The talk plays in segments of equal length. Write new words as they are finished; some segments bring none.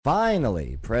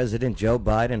Finally, President Joe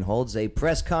Biden holds a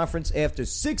press conference after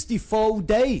 64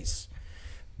 days,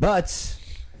 but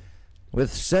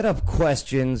with set-up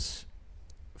questions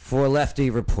for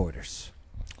lefty reporters.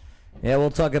 Yeah,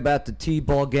 we'll talk about the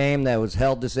T-ball game that was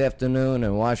held this afternoon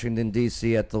in Washington,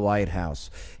 D.C. at the White House.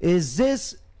 Is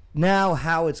this now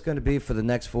how it's going to be for the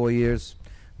next 4 years?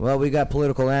 Well, we got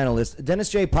political analyst Dennis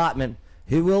J. Potman.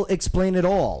 He will explain it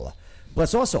all.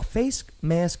 Plus also face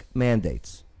mask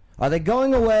mandates. Are they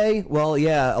going away? Well,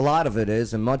 yeah, a lot of it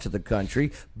is in much of the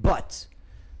country. But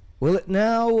will it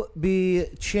now be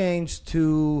changed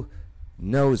to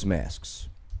nose masks?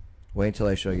 Wait until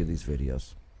I show you these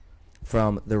videos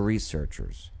from the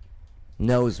researchers.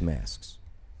 Nose masks.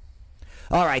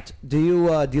 All right. Do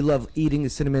you love eating the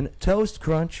Cinnamon Toast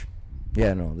Crunch?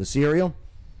 Yeah, no, the cereal.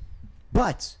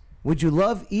 But would you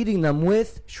love eating them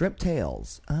with shrimp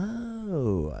tails?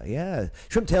 Oh, yeah.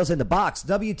 Shrimp tails in the box.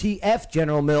 WTF,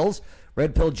 General Mills.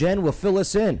 Red Pill Jen will fill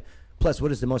us in. Plus,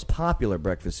 what is the most popular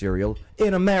breakfast cereal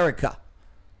in America?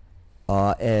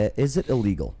 Is it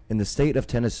illegal in the state of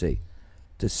Tennessee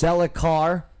to sell a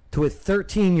car to a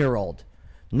 13-year-old?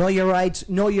 Know your rights,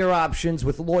 know your options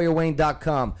with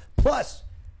LawyerWayne.com. Plus,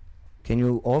 can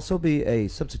you also be a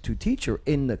substitute teacher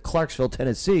in Clarksville,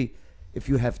 Tennessee, if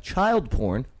you have child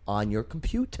porn on your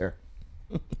computer?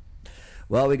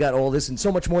 Well, we got all this and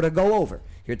so much more to go over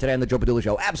here today on the Joe Padula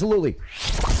Show. Absolutely.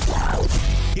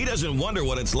 He doesn't wonder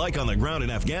what it's like on the ground in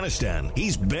Afghanistan.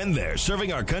 He's been there,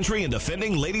 serving our country and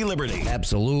defending Lady Liberty.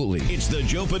 Absolutely. It's the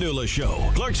Joe Padula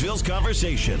Show, Clarksville's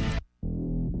Conversation.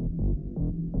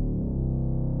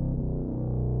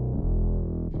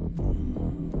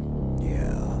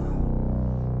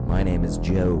 My name is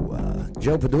Joe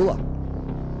Padula,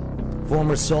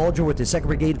 former soldier with the 2nd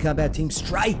Brigade Combat Team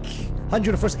Strike,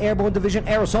 101st Airborne Division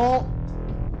Aerosol,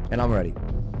 and I'm ready.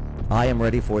 I am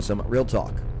ready for some real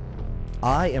talk.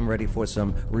 I am ready for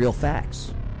some real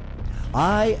facts.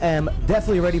 I am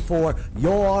definitely ready for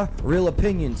your real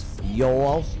opinions,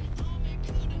 y'all.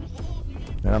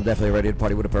 And I'm definitely ready to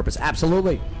party with a purpose.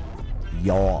 Absolutely.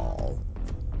 Y'all.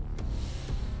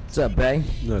 What's up, Bay?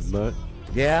 Nothing much.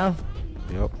 Yeah?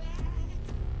 Yep.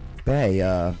 Bay,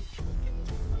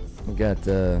 we got,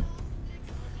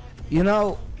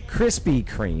 Krispy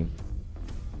Kreme,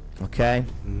 okay?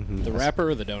 Mm-hmm. The rapper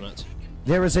or the donuts?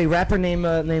 There is a rapper named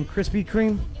Krispy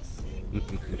Kreme?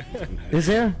 Is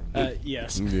there?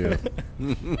 Yes. Yeah.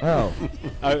 Oh.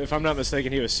 If I'm not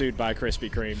mistaken, he was sued by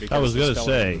Krispy Kreme because I was going gonna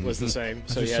to say was the same.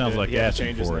 So it he just had sounds to, like he had to asking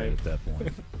change his for it name. at that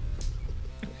point.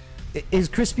 Is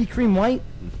Krispy Kreme white?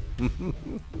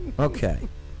 Okay.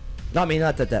 I mean,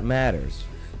 not that matters.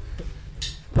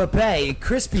 But, Bay,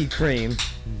 Krispy Kreme,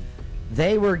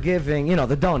 they were giving,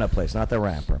 the donut place, not the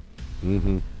rapper.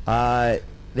 Mm-hmm.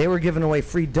 They were giving away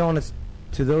free donuts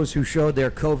to those who showed their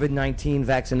COVID-19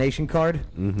 vaccination card.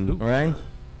 Mm-hmm. Right?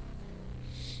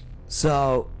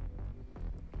 So,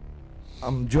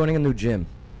 I'm joining a new gym.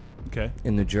 Okay.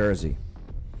 In New Jersey.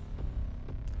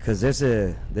 Because there's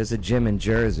a gym in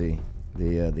Jersey,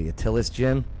 the Attilis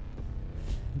gym,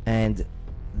 and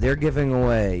they're giving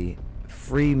away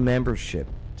free membership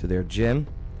to their gym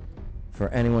for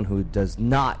anyone who does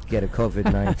not get a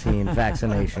COVID-19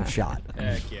 vaccination shot.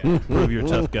 Heck yeah. Prove you're a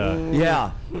tough guy. Yeah.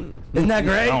 Isn't that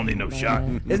great? I don't need no shot.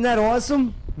 Isn't that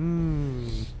awesome?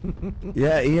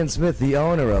 Yeah, Ian Smith, the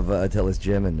owner of Attilis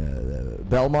Gym in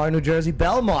Belmar, New Jersey.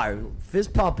 Belmar,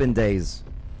 fist pumping days.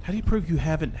 How do you prove you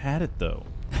haven't had it, though?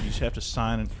 You just have to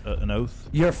sign an oath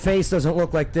Your face doesn't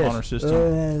look like this. on our system.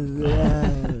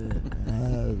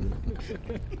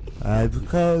 I've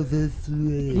called this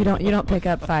way. You don't pick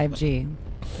up 5G. You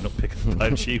don't pick up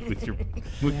 5G with your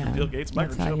Bill Gates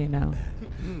That's how microchip. you know.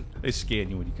 They scan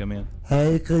you when you come in.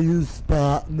 Hey, can you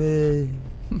spot me?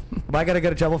 Am I gonna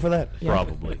get in trouble for that? Yeah.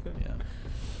 Probably,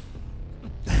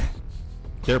 yeah.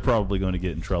 They're probably going to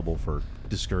get in trouble for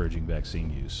discouraging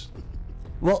vaccine use.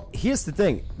 Well, here's the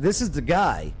thing. This is the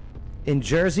guy in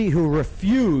Jersey who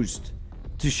refused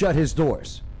to shut his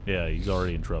doors. Yeah, he's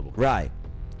already in trouble. Right.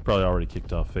 Probably already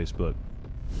kicked off Facebook.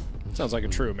 Sounds like a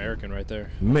true American right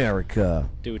there. America.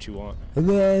 Do what you want.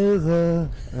 America.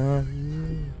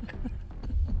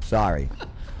 Sorry.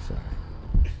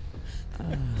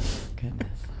 Oh, goodness.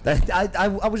 I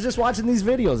was just watching these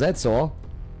videos, that's all.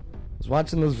 I was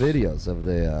watching those videos of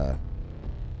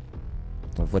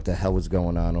of what the hell was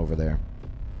going on over there.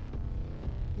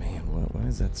 Man, why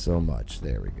is that so much?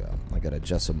 There we go. I gotta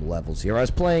adjust some levels here. I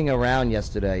was playing around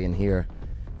yesterday in here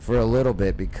for a little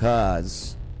bit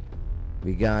because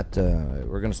we got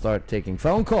we're gonna start taking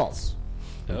phone calls.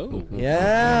 Oh.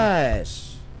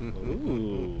 Yes.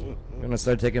 Ooh. We're gonna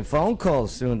start taking phone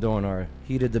calls soon during our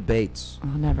heated debates. I'll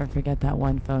never forget that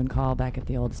one phone call back at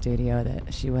the old studio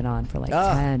that she went on for like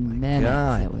Oh, 10 my minutes.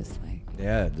 God. It was like,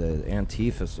 Yeah, the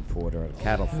Antifa supporter of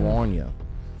California.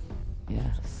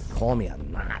 yes. Call me a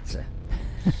Nazi.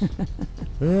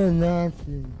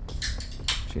 Nazi.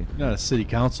 You're not a city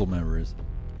council member, is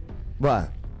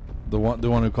What? the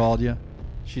one who called you?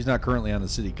 She's not currently on the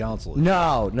city council. Is she?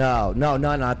 No,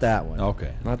 not that one.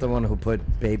 Okay. Not the one who put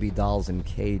baby dolls in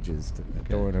cages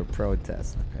during her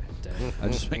protest.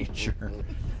 I'm just making sure.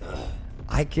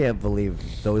 I can't believe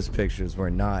those pictures were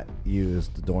not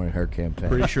used during her campaign.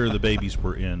 Pretty sure the babies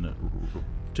were in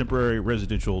temporary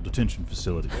residential detention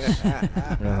facilities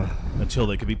until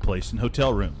they could be placed in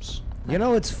hotel rooms. You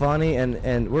know, it's funny,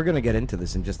 and we're going to get into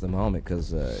this in just a moment,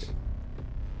 because,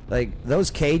 like, those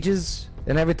cages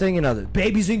and everything, you know, the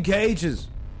babies in cages,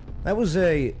 that was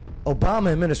a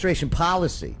Obama administration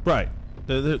policy. Right.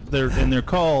 They're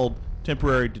called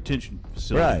temporary detention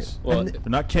facilities. Right. Well, They're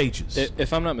not cages.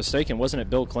 if I'm not mistaken, wasn't it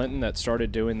Bill Clinton that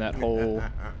started doing that whole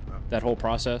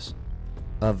process?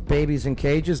 Of babies in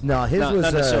cages? No, his Not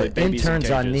was necessarily babies in interns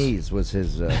on cages. knees was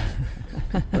his.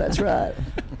 That's right.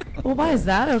 Well, why is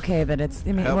that okay that it's,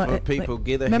 I mean, Helping what, people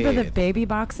get remember the ahead. baby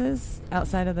boxes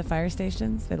outside of the fire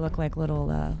stations? They look like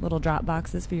little drop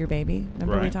boxes for your baby.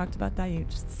 Remember we Right. talked about that? You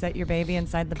just set your baby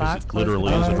inside the 'Cause box. it close the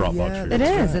literally is box. a drop yeah, box. for It your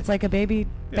is. kids. It's like a baby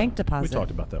Yeah, bank we deposit.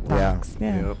 talked about that one. box.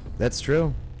 Yeah. Yep. That's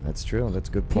true. That's true. That's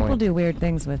a good point. People do weird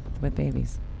things with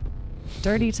babies.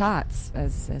 Dirty tots,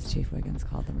 as Chief Wiggins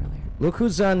called them earlier. Look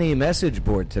who's on the message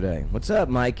board today. What's up,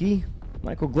 Mikey?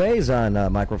 Michael Glaze on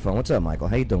microphone. What's up, Michael?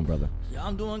 How you doing, brother? Yeah,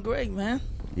 I'm doing great, man.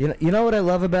 You know what I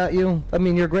love about you? I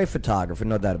mean, you're a great photographer,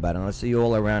 no doubt about it. And I see you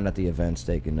all around at the events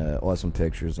taking awesome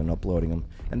pictures and uploading them.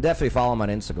 And definitely follow him on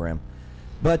Instagram.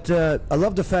 But I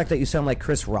love the fact that you sound like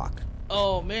Chris Rock.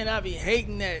 Oh man, I be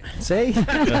hating that. See?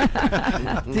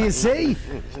 Do you see?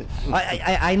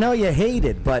 I know you hate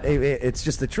it, but it's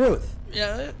just the truth.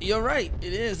 Yeah, you're right.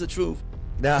 It is the truth.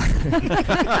 No.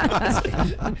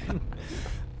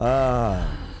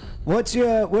 What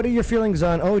are your feelings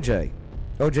on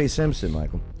OJ Simpson,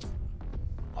 Michael?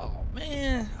 Oh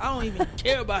man, I don't even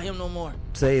care about him no more.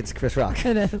 Say it's Chris Rock.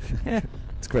 It is.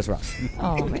 It's Chris Rock.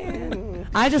 Oh man.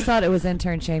 I just thought it was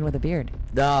intern Shane with a beard.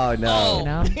 No, You no.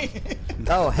 know?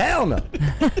 Oh, hell no.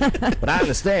 But I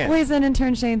understand. Well, he's in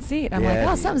intern Shane's seat. I'm Yeah, like,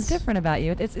 oh, he something's is. different about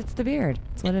you. It's the beard.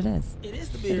 It's what it is. It is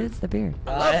the It beard. is the beard.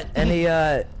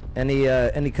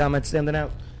 Any comments standing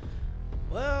out?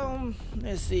 Well,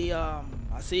 let's see. I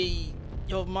see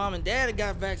your mom and dad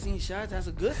got vaccine shots. That's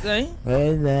a good thing.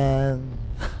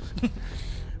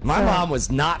 My So- mom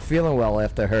was not feeling well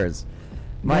after hers.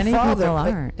 My Many father, people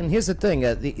like- aren't. and here's the thing: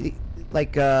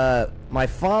 my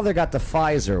father got the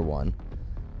Pfizer one,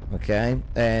 okay,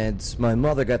 and my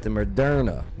mother got the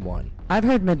Moderna one. I've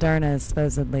heard Moderna is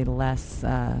supposedly less.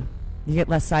 You get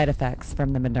less side effects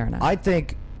from the Moderna. I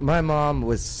think my mom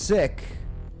was sick,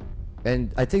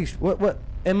 and I think what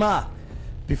Emma.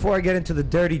 Before I get into the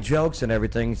dirty jokes and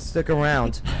everything, stick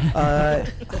around.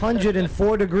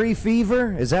 104-degree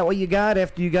fever. Is that what you got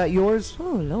after you got yours?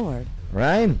 oh Lord,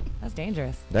 Right. that's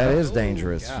dangerous. That is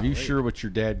dangerous. Are you sure what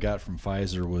your dad got from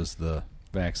Pfizer was the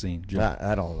vaccine? Joe?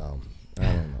 I don't know. I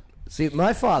don't know. See,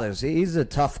 my he's a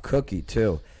tough cookie,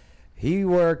 too. He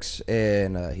works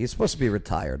in, he's supposed to be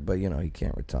retired, but, he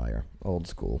can't retire. Old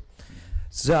school.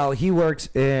 So he works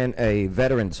in a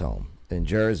veterans home in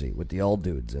Jersey with the old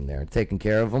dudes in there, taking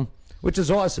care of them, which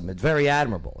is awesome. It's very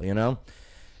admirable,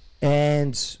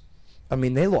 And, I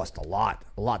mean, they lost a lot.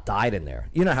 A lot died in there.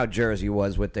 You know how Jersey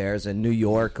was with theirs, and New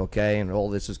York, okay? And all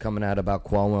this is coming out about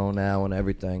Cuomo now and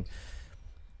everything.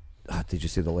 Did you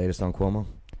see the latest on Cuomo?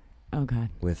 Oh God.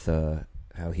 With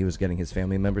how he was getting his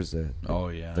family members the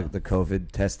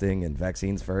COVID testing and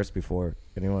vaccines first before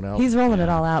anyone else. He's rolling it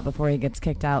all out before he gets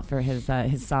kicked out for his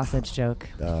sausage joke.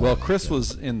 Well, Chris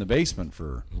was in the basement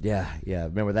for yeah.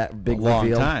 Remember that big a long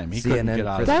reveal? time. He couldn't get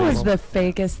out. Chris That was Cuomo? the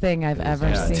fakest thing I've ever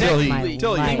Yeah, seen until in he- my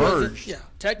until he life. emerged. Yeah,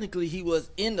 technically he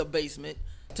was in the basement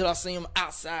till I see him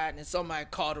outside and somebody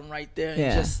caught him right there. And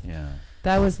Yeah. just Yeah.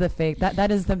 That was the fake.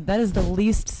 That is the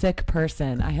least sick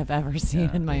person I have ever seen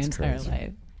in my that's entire crazy.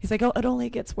 life. He's like, oh, it only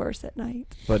gets worse at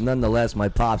night. But nonetheless, my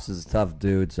pops is a tough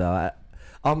dude, so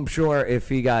I'm sure if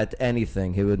he got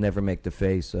anything, he would never make the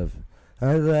face of,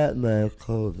 I got my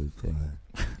COVID.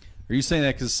 Are you saying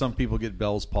that because some people get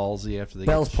Bell's palsy after they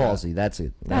Bell's get the shot? palsy, that's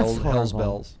it. That's Hell's horrible.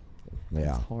 bells.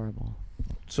 Yeah. It's horrible.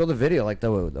 Saw the video, I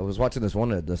was watching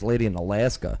this lady in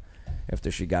Alaska after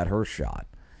she got her shot.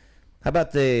 How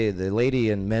about the lady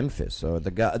in Memphis, or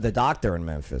the doctor in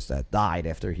Memphis that died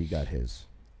after he got his?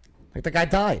 Like, the guy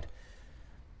died.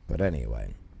 But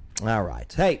anyway, All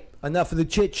right. Hey, enough of the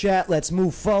chit chat. Let's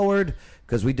move forward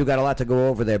because we do got a lot to go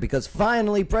over there. Because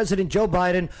finally, President Joe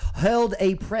Biden held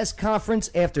a press conference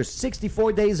after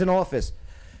 64 days in office.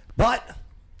 But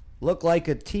looked like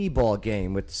a T-ball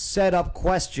game with set-up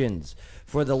questions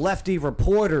for the lefty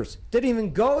reporters. Didn't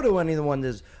even go to any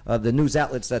of the news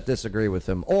outlets that disagree with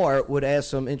him or would ask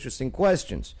some interesting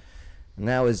questions.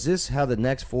 Now, is this how the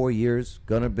next 4 years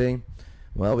going to be?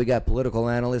 Well, we got political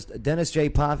analyst Dennis J.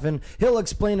 Potvin. He'll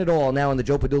explain it all now on the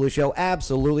Joe Padula Show.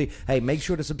 Absolutely. Hey, make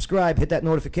sure to subscribe. Hit that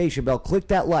notification bell. Click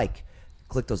that like.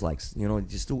 Click those likes. You know,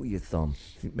 just do it with your thumb.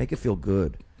 Make it feel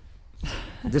good.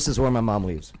 This is where my mom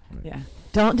leaves. Yeah.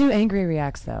 Don't do angry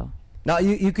reacts, though. No,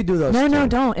 you could do those. No, too.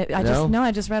 don't. No?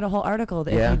 I just read a whole article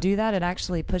that if you do that, it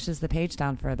actually pushes the page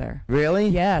down further. Really?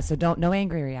 Yeah, so no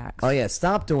angry reacts. Oh, yeah.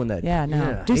 Stop doing that. Yeah, no.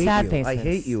 Yeah, do I hate sad you. faces. I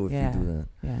hate you if you do that.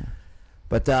 Yeah.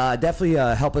 But definitely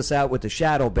help us out with the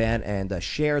shadow ban and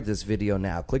share this video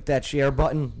now. Click that share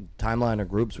button, timeline or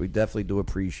groups. We definitely do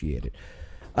appreciate it.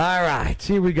 All right,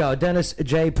 here we go. Dennis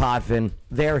J. Potvin.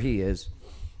 There he is.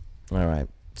 All right.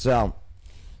 So,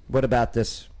 what about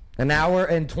this? An hour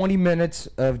and 20 minutes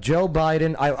of Joe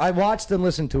Biden. I watched and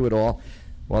listened to it all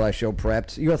while I show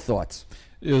prepped. Your thoughts?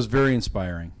 It was very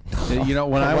inspiring. You know,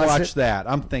 when I watched that,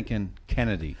 I'm thinking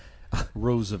Kennedy,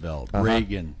 Roosevelt,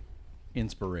 Reagan.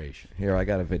 Inspiration. Here, I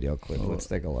got a video clip. Let's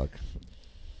take a look.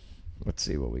 Let's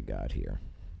see what we got here.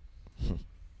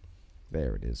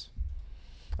 There it is.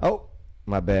 Oh,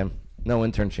 my bad. No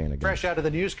intern Shane again. Fresh out of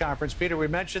the news conference, Peter, we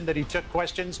mentioned that he took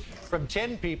questions from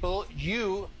 10 people,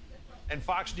 you and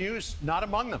Fox News not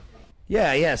among them.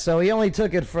 Yeah. So he only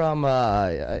took it from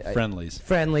Friendlies.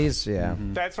 Friendlies, yeah.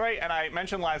 Mm-hmm. That's right. And I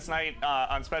mentioned last night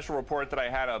on Special Report that I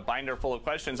had a binder full of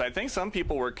questions. I think some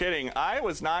people were kidding. I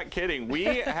was not kidding. We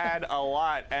had a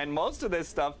lot, and most of this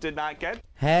stuff did not get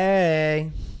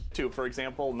to. For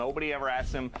example, nobody ever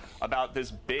asked him about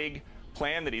this big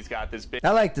plan that he's got. This big.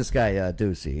 I like this guy,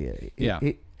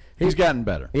 Ducey. He's gotten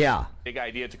better. Yeah. Big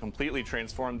idea to completely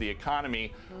transform the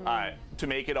economy, to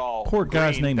make it all. Poor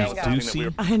guy's green. name That is was something that we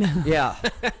Ducey. were- I know. Yeah.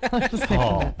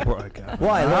 Oh, poor guy.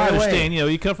 Why? I understand. You know,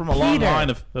 you come from a long Peter.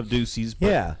 line of Duceys. But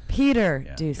Yeah. Peter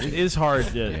It Ducey. is hard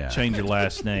to change your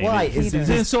last name. Why? It's Is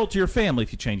an insult to your family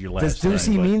if you change your Does last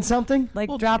name. Ducey mean something?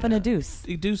 Like dropping a deuce.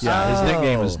 Ducey. Yeah, his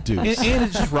nickname is Oh. Deuce. And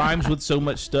it just rhymes with so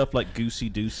much stuff like goosey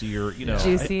doosey or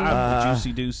Juicy.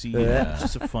 Juicy doosey. It's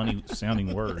just a funny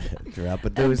sounding word. Drop a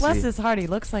And Ducey. bless his heart, he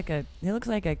looks like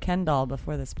a Ken doll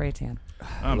before the spray tan.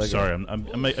 I'm Look sorry. I'm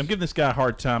giving this guy a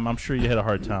hard time. I'm sure you had a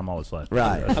hard time all his life.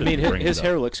 Right. I mean, his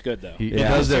hair looks good though. He Yeah.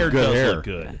 does His hair have good does hair. look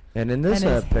good. And in this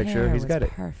And his picture, hair he's got was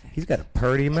it. perfect. He's got a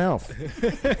purty mouth.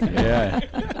 Yeah,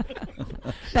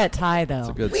 That tie though. it's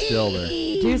a good still there.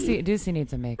 Ducey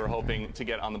needs a We're makeover. hoping to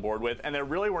get on the board with. And there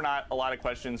really were not a lot of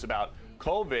questions about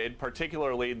COVID,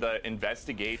 particularly the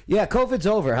investigation. Yeah, COVID's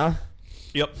over, huh?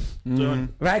 Yep.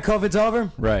 Right, COVID's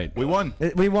over. Right. We won.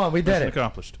 We won. We did Mission it.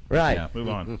 accomplished. Right. Yeah. Move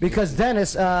on. Because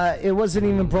Dennis, it wasn't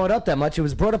even brought up that much. It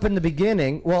was brought up in the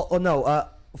beginning. Well,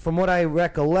 from what I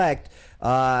recollect,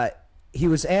 he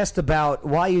was asked about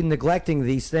why you're neglecting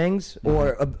these things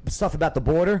or stuff about the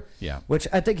border. Yeah. Which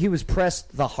I think he was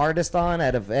pressed the hardest on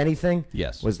out of anything.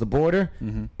 Yes. Was the border.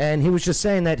 And he was just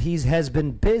saying that he has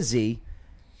been busy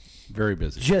Very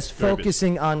busy. just Very busy.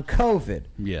 focusing on COVID.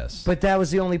 Yes. But that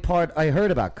was the only part I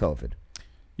heard about COVID.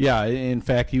 Yeah, in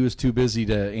fact, he was too busy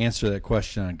to answer that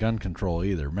question on gun control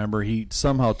either. Remember, he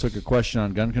somehow took a question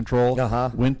on gun control,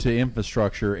 went to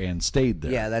infrastructure, and stayed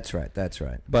there. Yeah, that's right. That's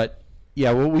right. But,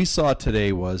 yeah, what we saw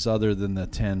today was, other than the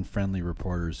 10 friendly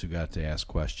reporters who got to ask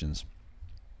questions,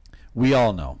 we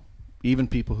all know, even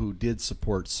people who did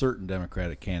support certain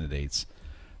Democratic candidates,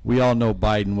 we all know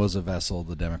Biden was a vessel of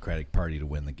the Democratic Party to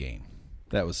win the game.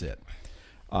 That was it.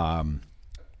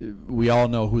 We all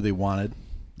know who they wanted.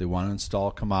 They want to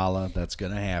install Kamala. That's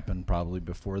going to happen probably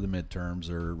before the midterms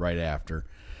or right after.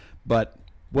 But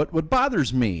what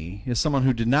bothers me is someone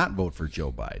who did not vote for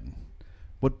Joe Biden.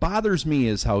 What bothers me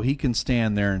is how he can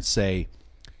stand there and say,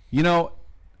 you know,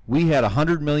 we had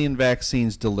 100 million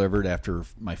vaccines delivered after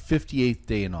my 58th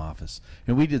day in office,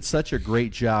 and we did such a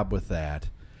great job with that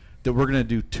we're going to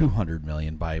do 200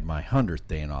 million by my 100th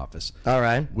day in office. All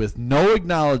right. With no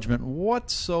acknowledgement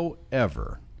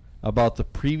whatsoever about the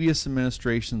previous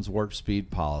administration's warp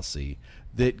speed policy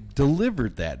that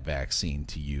delivered that vaccine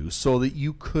to you so that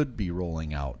you could be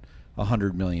rolling out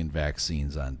 100 million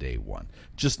vaccines on day one.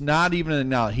 Just not even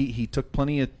now. He took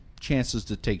plenty of chances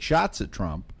to take shots at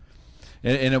Trump.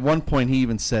 And at one point he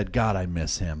even said, God, I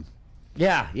miss him.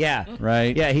 Yeah.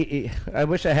 Right? Yeah, he I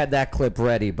wish I had that clip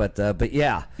ready, but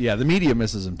yeah. Yeah, the media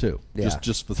misses him too. Yeah.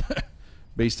 Just for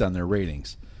based on their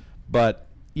ratings. But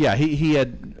Yeah, he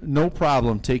had no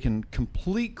problem taking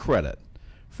complete credit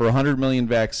for 100 million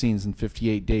vaccines in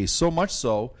 58 days, so much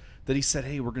so that he said,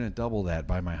 hey, we're going to double that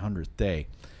by my 100th day.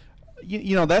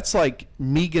 You know, that's like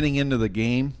me getting into the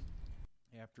game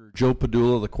after Joe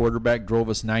Padula, the quarterback, drove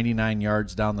us 99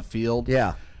 yards down the field.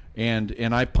 Yeah. And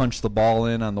I punched the ball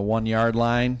in on the 1 yard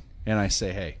line, and I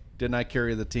say, hey, didn't I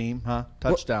carry the team? Huh?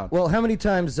 Touchdown. Well, how many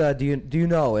times do you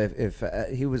know if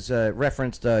he was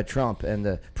referenced Trump and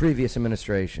the previous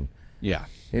administration? Yeah,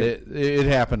 it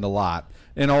happened a lot,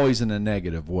 and always in a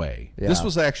negative way. Yeah. This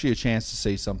was actually a chance to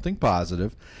say something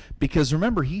positive, because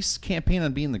remember, he's campaigning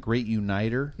on being the great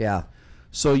uniter. Yeah.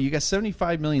 So you got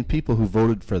 75 million people who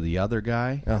voted for the other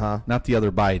guy, not the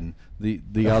other Biden,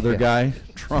 the other guy,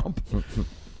 Trump.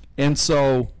 And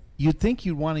so you'd think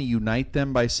you'd want to unite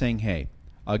them by saying, hey,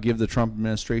 I'll give the Trump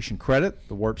administration credit.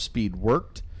 The warp speed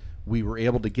worked. We were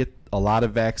able to get a lot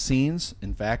of vaccines.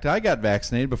 In fact, I got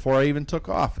vaccinated before I even took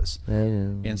office.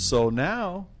 And so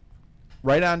now,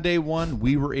 right on day one,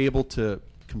 we were able to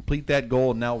complete that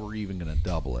goal, and now we're even going to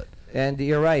double it. And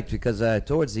you're right, because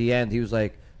towards the end, he was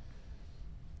like,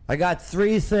 I got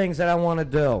 3 things that I want to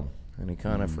do. And he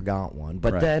kind of forgot one.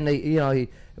 But then,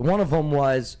 one of them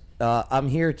was, I'm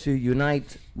here to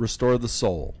unite. Restore the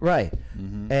soul. Right.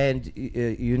 And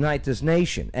unite this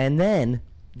nation. And then,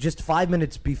 just 5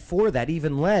 minutes before that,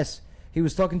 even less, he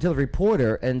was talking to the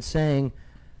reporter and saying,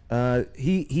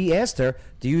 he asked her,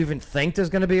 do you even think there's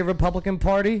going to be a Republican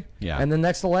Party in the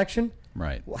next election?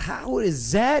 Right. Well, how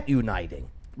is that uniting?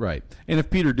 Right. And if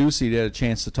Peter Ducey had a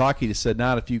chance to talk, he'd have said,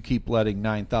 not if you keep letting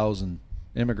 9,000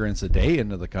 immigrants a day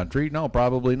into the country. No,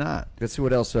 probably not. Let's see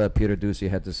what else Peter Ducey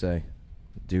had to say.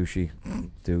 Ducey,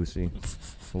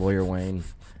 Lawyer Wayne.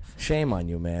 Shame on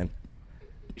you, man.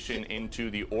 Into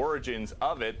the origins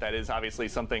of it. That is obviously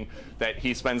something that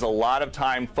he spends a lot of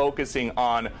time focusing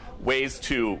on ways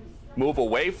to move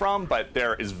away from, but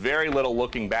there is very little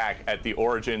looking back at the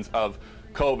origins of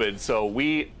COVID. So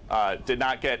we did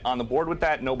not get on the board with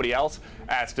that. Nobody else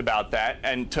asked about that.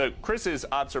 And to Chris's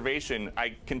observation,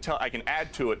 I can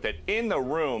add to it that in the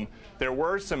room there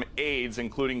were some aides,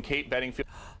 including Kate Bedingfield.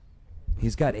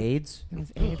 He's got AIDS?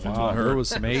 Wow, there was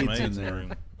some AIDS in there.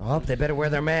 Oh, they better wear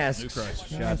their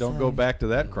masks. Yeah, don't go back to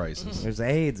that crisis. There's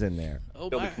AIDS in there.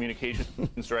 The communications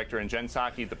director, and Jen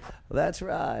Psaki, That's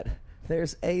right.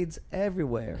 There's AIDS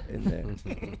everywhere in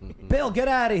there. Bill, get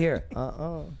out of here.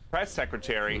 press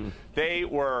secretary. They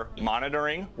were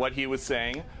monitoring what he was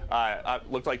saying.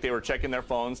 Looked like they were checking their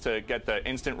phones to get the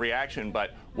instant reaction.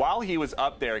 But while he was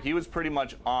up there, he was pretty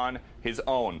much on his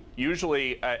own.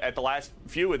 Usually at the last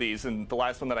few of these, and the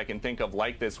last one that I can think of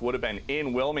like this would have been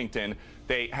in Wilmington,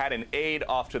 they had an aide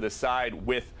off to the side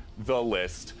with the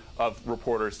list of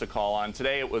reporters to call on.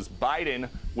 Today it was Biden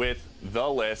with the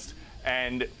list.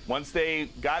 And once they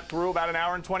got through about an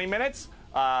hour and 20 minutes,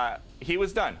 he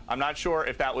was done. I'm not sure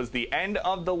if that was the end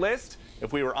of the list.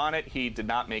 If we were on it, he did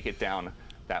not make it down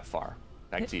that far.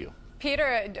 Back to you.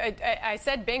 Peter, I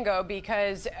said bingo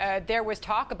because there was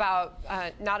talk about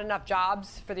not enough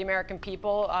jobs for the American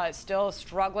people, still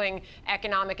struggling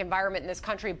economic environment in this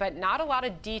country, but not a lot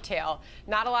of detail,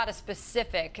 not a lot of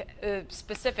specific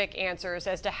answers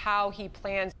as to how he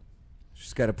plans.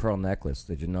 She's got a pearl necklace.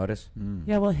 Did you notice?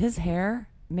 Yeah, well, his hair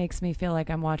makes me feel like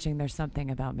I'm watching There's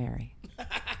Something About Mary.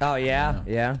 Oh,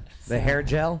 yeah? The hair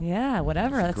gel? Yeah,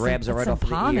 whatever. That's grabs it right off the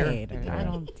pomade. ear. I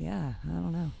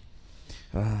don't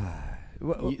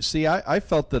know. See, I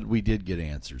felt that we did get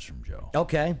answers from Joe.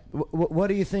 Okay. What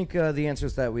do you think the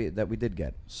answers that we did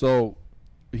get? So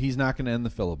he's not going to end the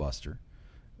filibuster.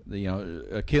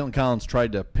 Caitlin Collins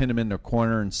tried to pin him into a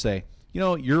corner and say,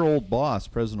 your old boss,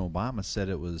 President Obama, said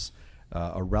it was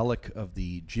a relic of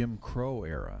the Jim Crow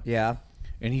era. Yeah.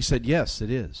 And he said, yes, it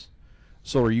is.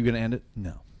 So are you going to end it?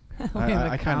 No.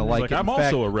 I kind of like it. I'm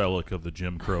also a relic of the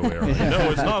Jim Crow era.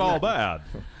 No, it's not all bad.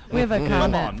 We have a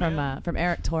comment from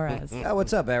Eric Torres. Oh,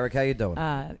 what's up, Eric? How you doing?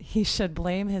 He should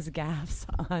blame his gaffes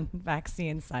on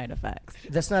vaccine side effects.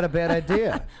 That's not a bad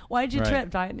idea. Why'd you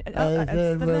trip? It's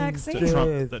the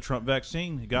vaccine. That Trump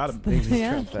vaccine, he got him.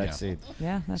 Trump vaccine.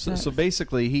 Yeah, that's so, right. so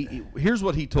basically, here's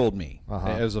what he told me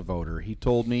as a voter. He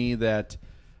told me that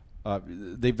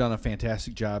they've done a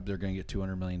fantastic job. They're going to get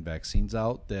 200 million vaccines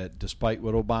out. That despite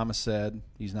what Obama said,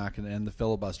 he's not going to end the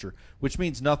filibuster, which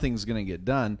means nothing's going to get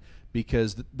done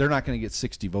because they're not going to get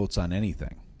 60 votes on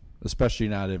anything, especially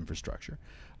not infrastructure.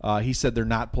 He said they're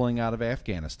not pulling out of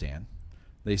Afghanistan.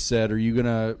 They said, are you going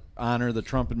to honor the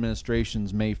Trump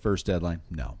administration's May 1st deadline?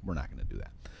 No, we're not going to do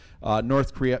that.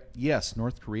 North Korea, yes,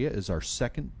 North Korea is our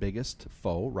second biggest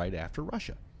foe right after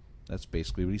Russia. That's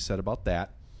basically what he said about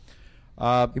that.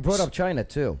 He brought up China,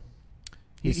 too.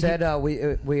 He said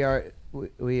we are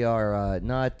we are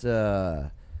not.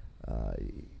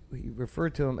 We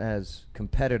referred to him as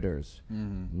competitors,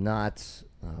 not.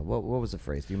 What was the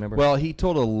phrase? Do you remember? Well, he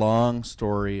told a long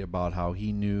story about how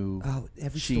he knew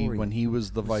every she story when he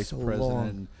was the vice so president.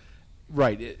 long.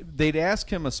 Right. They'd ask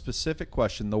him a specific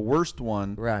question. The worst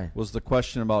one was the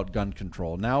question about gun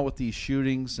control. Now with these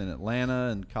shootings in Atlanta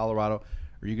and Colorado,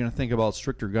 are you going to think about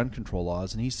stricter gun control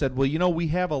laws? And he said, well, we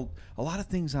have a lot of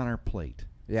things on our plate.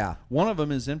 Yeah. One of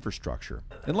them is infrastructure.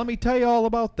 And let me tell you all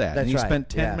about that. That's and he right. spent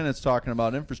 10 minutes talking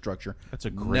about infrastructure. That's a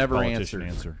great never politician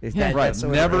answered. answer. Right.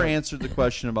 Never answered the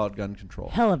question about gun control.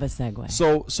 Hell of a segue.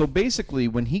 So basically,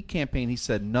 when he campaigned, he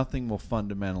said nothing will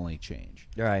fundamentally change.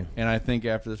 Right. And I think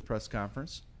after this press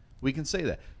conference, we can say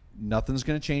that. Nothing's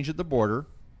going to change at the border.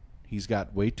 He's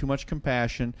got way too much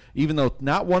compassion. Even though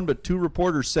not one but two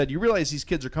reporters said, you realize these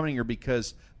kids are coming here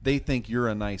because they think you're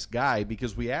a nice guy,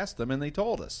 because we asked them and they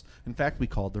told us. In fact, we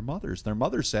called their mothers. Their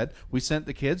mother said, we sent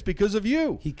the kids because of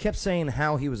you. He kept saying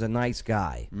how he was a nice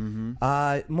guy.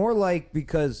 More like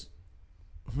because,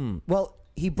 well,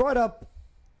 he brought up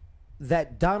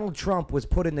that Donald Trump was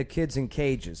putting the kids in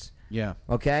cages. Yeah.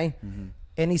 Okay?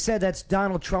 And he said that's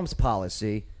Donald Trump's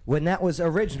policy when that was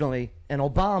originally an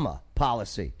Obama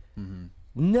policy.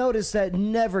 Notice that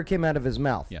never came out of his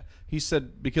mouth. Yeah. He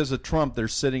said because of Trump, they're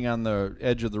sitting on the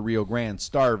edge of the Rio Grande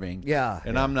starving. Yeah.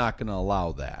 And I'm not going to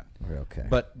allow that. Okay.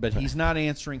 But he's not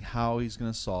answering how he's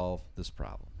going to solve this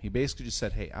problem. He basically just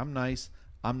said, hey, I'm nice.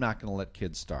 I'm not going to let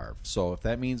kids starve. So if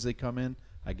that means they come in,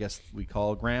 I guess we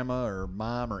call grandma or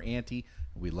mom or auntie,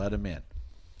 and we let them in.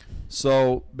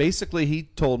 So basically he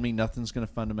told me nothing's going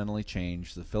to fundamentally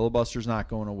change. The filibuster's not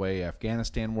going away.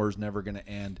 Afghanistan war is never going to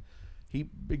end.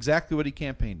 Exactly what he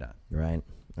campaigned on. Right.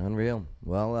 Unreal.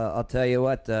 Well, I'll tell you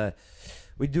what.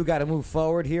 We do got to move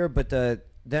forward here, but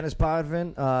Dennis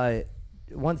Potvin,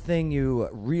 one thing you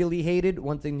really hated,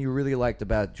 one thing you really liked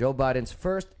about Joe Biden's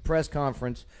first press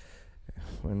conference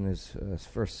in his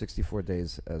first 64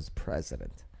 days as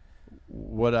president.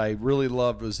 What I really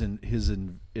loved was in his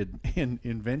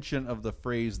invention of the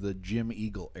phrase the Jim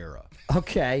Eagle era.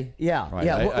 Okay, yeah. Right.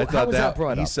 Yeah. I How thought was that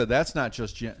brought up? He said that's not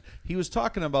just Jim. He was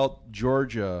talking about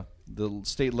Georgia, the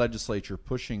state legislature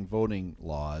pushing voting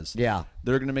laws. Yeah.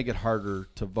 They're going to make it harder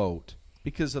to vote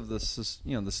because of the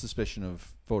suspicion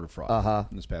of voter fraud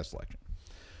in this past election.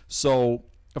 So,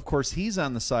 of course, he's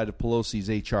on the side of Pelosi's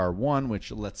H.R. 1,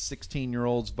 which lets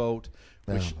 16-year-olds vote.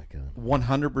 Which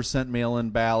 100% mail-in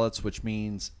ballots, which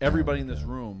means everybody in this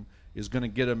room is going to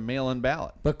get a mail-in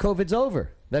ballot. But COVID's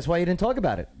over. That's why you didn't talk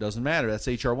about it. Doesn't matter. That's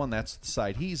H.R. 1. That's the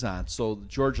side he's on. So the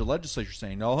Georgia legislature is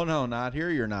saying, no, not here.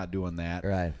 You're not doing that.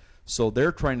 Right. So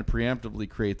they're trying to preemptively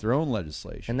create their own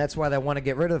legislation. And that's why they want to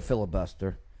get rid of the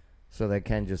filibuster so they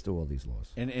can just do all these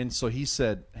laws. And so he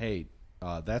said, hey,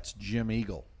 that's Jim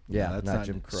Eagle. Yeah, that's not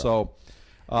Jim Crow. So...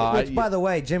 which, by the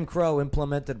way, Jim Crow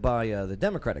implemented by the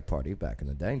Democratic Party back in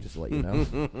the day, just to let you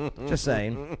know. Just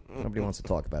saying. Nobody wants to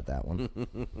talk about that one.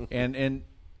 And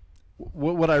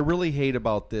what I really hate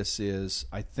about this is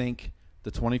I think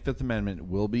the 25th Amendment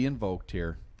will be invoked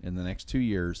here in the next 2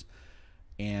 years.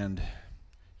 And,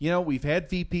 we've had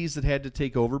VPs that had to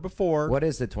take over before. What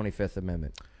is the 25th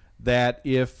Amendment? That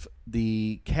if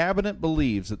the cabinet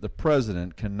believes that the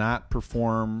president cannot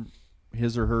perform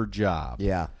his or her job,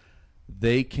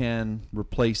 they can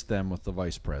replace them with the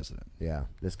vice president. Yeah,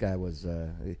 this guy was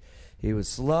he was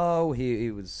slow. He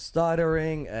was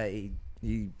stuttering.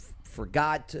 He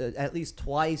forgot at least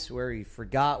twice where he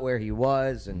forgot where he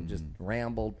was and just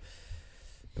rambled.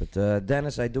 But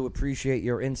Dennis, I do appreciate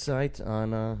your insight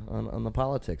on the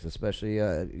politics, especially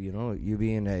you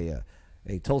being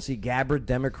a Tulsi Gabbard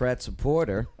Democrat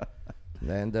supporter,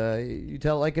 and you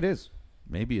tell it like it is.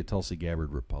 Maybe a Tulsi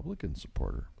Gabbard Republican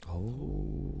supporter.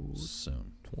 Oh,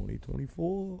 soon.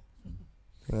 2024.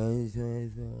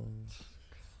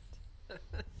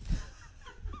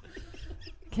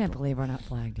 Can't believe we're not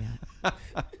flagged yet.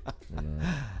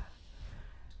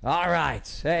 All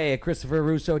right. Hey, Christopher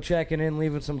Russo checking in,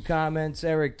 leaving some comments.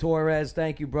 Eric Torres,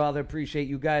 thank you, brother. Appreciate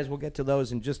you guys. We'll get to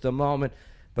those in just a moment,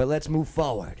 but let's move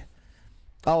forward.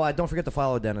 Oh, don't forget to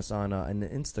follow Dennis on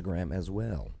Instagram as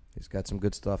well. He's got some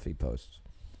good stuff he posts.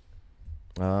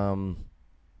 I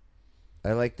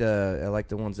like the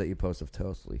ones that you post of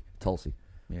Tulsi.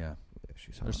 Yeah,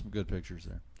 she's hot. There's some good pictures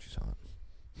there. She's hot.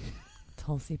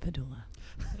 Tulsi Padula.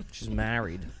 She's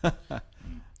married.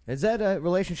 Is that a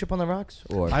relationship on the rocks?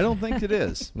 Or I don't think it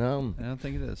is. No, I don't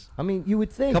think it is. I mean, you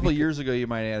would think. A couple of years ago, you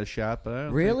might have had a shot, but I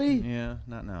don't really? think, yeah,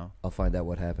 not now. I'll find out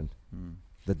what happened.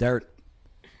 The dirt.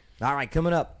 All right,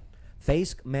 coming up.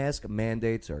 Face mask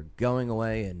mandates are going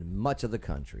away in much of the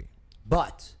country.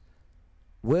 But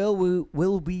Will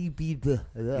we be the?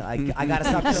 I gotta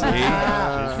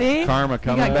stop. See? Karma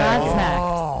coming You got back.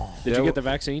 Godsmacked. Did you get the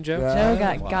vaccine, Joe? Joe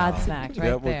got Godsmacked right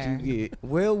That what there. you get.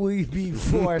 Will we be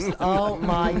forced? Oh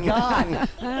my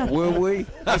God! Will we?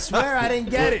 I swear I didn't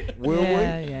get it. Will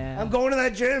yeah, we? yeah. I'm going to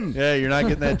that gym. Yeah, you're not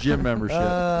getting that gym membership.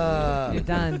 You're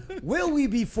done. Will we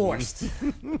be forced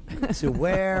to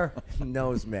wear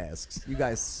nose masks? You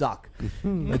guys suck.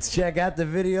 Let's check out the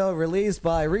video released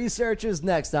by researchers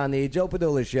next on the Joe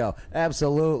Padula Show.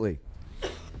 Absolutely.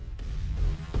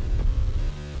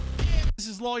 This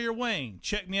is Lawyer Wayne.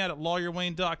 Check me out at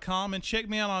lawyerwayne.com and check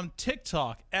me out on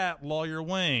TikTok at Lawyer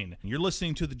Wayne. You're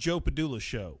listening to the Joe Padula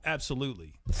Show.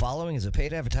 Absolutely. The following is a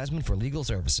paid advertisement for legal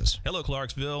services. Hello,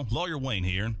 Clarksville. Lawyer Wayne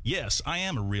here. Yes, I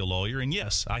am a real lawyer, and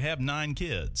yes, I have 9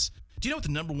 kids. Do you know what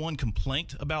the number one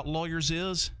complaint about lawyers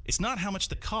is? It's not how much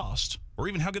they cost or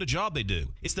even how good a job they do.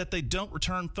 It's that they don't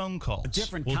return phone calls.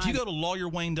 If you go to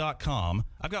lawyerwayne.com,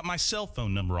 I've got my cell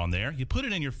phone number on there. You put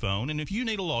it in your phone, and if you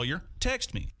need a lawyer,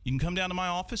 text me. You can come down to my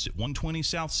office at 120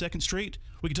 South 2nd Street.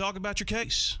 We can talk about your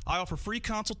case. I offer free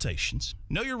consultations.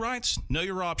 Know your rights, know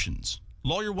your options.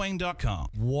 LawyerWayne.com.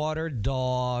 Water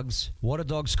dogs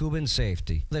scuba and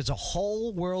safety. There's a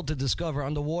whole world to discover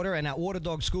underwater, and at Water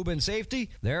Dog Scuba and Safety,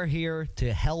 they're here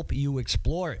to help you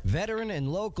explore it. Veteran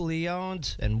and locally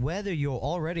owned, and whether you're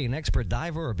already an expert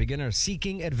diver or beginner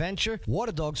seeking adventure,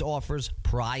 Water Dogs offers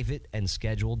private and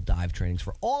scheduled dive trainings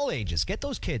for all ages. Get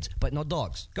those kids, but no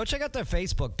dogs. Go check out their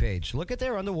Facebook page. Look at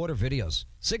their underwater videos.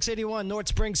 681 North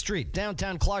Spring Street,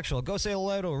 downtown Clarksville. Go say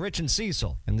hello to Rich and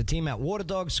Cecil and the team at Water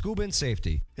Dog Scuba and Safety.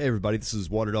 Hey everybody, this is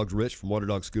Water Dogs Rich from Water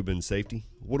Dog Scuba and Safety.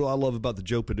 What do I love about the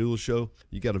Joe Padula Show?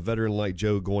 You got a veteran like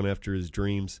Joe going after his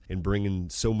dreams and bringing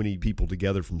so many people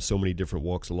together from so many different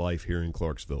walks of life here in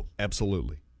Clarksville.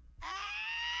 Absolutely.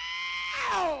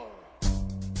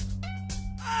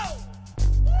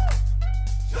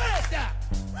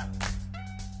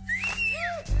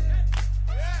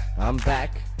 I'm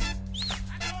back.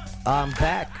 I'm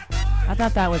back. I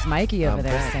thought that was Mikey over I'm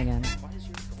there back. singing.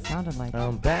 Sounded like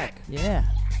I'm back. Yeah.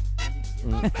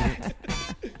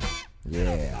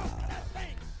 Yeah.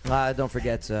 Don't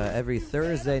forget, every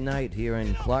Thursday night here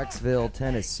in Clarksville,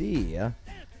 Tennessee,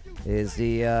 is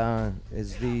the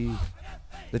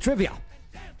trivia,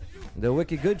 the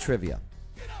Wicked Good trivia.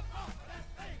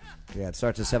 Yeah, it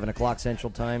starts at 7 o'clock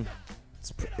Central Time.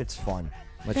 It's fun.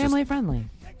 Family friendly.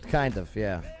 Kind of,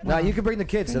 yeah. Now you can bring the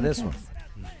kids to this one.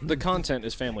 The content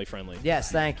is family friendly.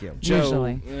 Yes, thank you. Joe,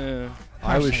 Usually.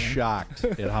 I was shocked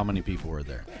at how many people were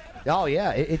there. Oh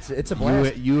yeah, it's a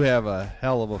blast. You have a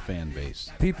hell of a fan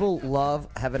base. People love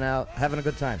having a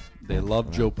good time. They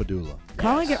love Joe Padula.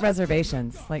 Call and get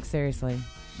reservations. Like, seriously.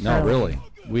 No, really.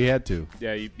 We had to.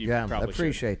 Yeah, you Yeah, I probably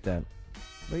appreciate that.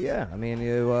 But yeah, I mean,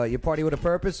 you party with a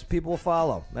purpose, people will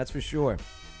follow. That's for sure.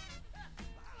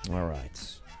 All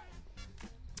right.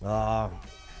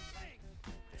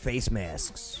 Face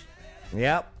masks.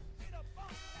 Yep.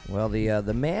 Well,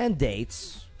 the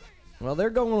mandates, well, they're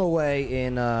going away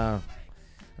in, I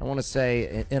want to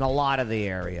say, in a lot of the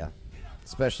area,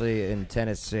 especially in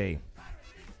Tennessee.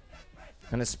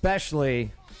 And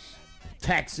especially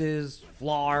Texas,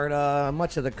 Florida,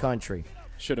 much of the country.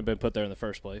 Should have been put there in the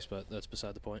first place, but that's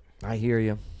beside the point. I hear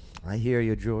you. I hear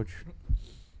you, George.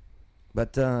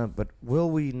 But will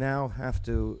we now have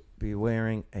to be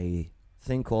wearing a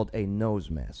thing called a nose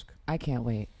mask? I can't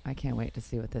wait. I can't wait to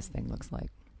see what this thing looks like.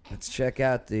 Let's check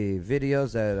out the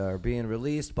videos that are being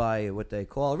released by what they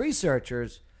call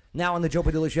researchers now on the Joe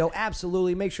Padula Show.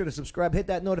 Absolutely. Make sure to subscribe. Hit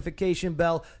that notification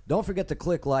bell. Don't forget to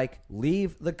click like.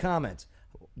 Leave the comments.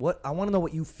 I want to know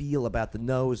what you feel about the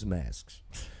nose masks.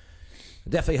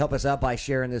 Definitely help us out by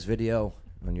sharing this video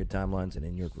on your timelines and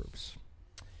in your groups.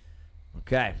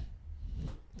 Okay.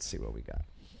 Let's see what we got.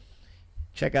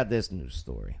 Check out this news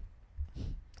story.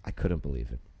 I couldn't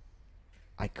believe it.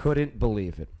 I couldn't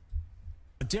believe it.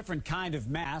 A different kind of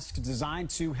mask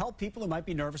designed to help people who might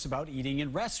be nervous about eating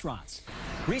in restaurants.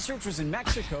 Researchers in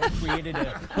Mexico created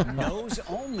a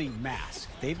nose-only mask.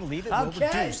 They believe it will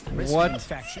reduce the risk of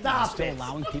infection while still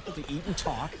allowing people to eat and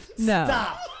talk. No.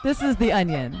 Stop. This is the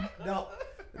Onion. No.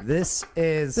 This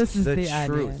is the truth.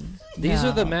 Onion. These No.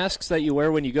 are the masks that you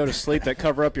wear when you go to sleep that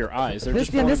cover up your eyes. They're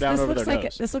just pulling down over looks their like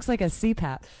nose. this looks like a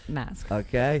CPAP mask.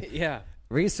 Okay? Yeah.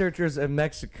 Researchers in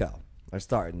Mexico are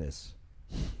starting this.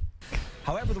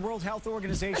 However, the World Health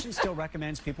Organization still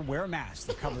recommends people wear a mask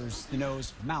that covers the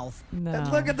nose, mouth. No.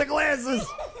 And look at the glasses.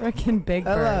 Freaking Big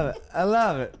Bird. I love it. I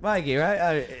love it. Mikey,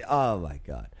 right? Oh, my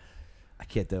God. I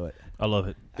can't do it. I love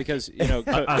it. Because, you know,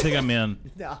 I think I'm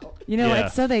in. No. You know,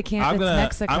 it's so they can't. I'm it's gonna,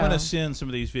 Mexico. I'm gonna send some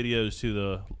of these videos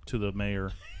to the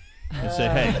mayor. and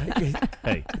say,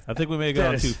 hey, I think we may have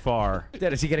gone too far.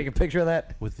 Dennis, you getting a picture of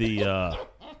that? With the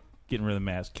getting rid of the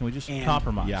mask. Can we just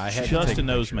compromise? Yeah, I had to just take a a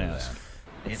nose picture of mask.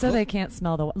 So they can't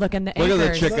smell the look. And the Look anchors,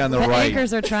 at the chick on the the right.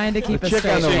 anchors are trying to keep The a chick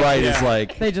straight on the face. right is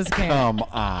like, they just can't. come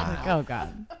on. Like, oh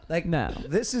God. Like, no.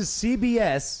 This is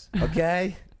CBS,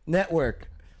 okay? Network.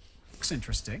 Looks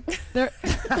interesting.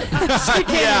 She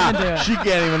can't even do it. She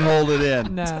can't even hold it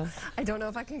in. No. I don't know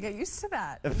if I can get used to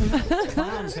that.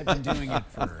 Clowns have been doing it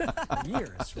for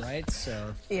years, right?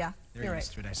 So Yeah, they're you're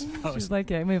used right. to it, I suppose. She's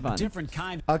like, yeah, move on. Different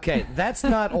kind. Okay, that's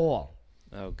not all.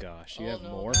 Oh gosh, you have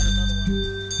more.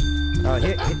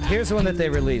 Here's one that they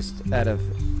released out of.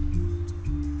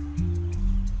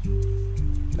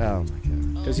 Oh my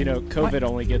God! Because COVID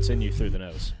only gets in you through the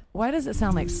nose. Why does it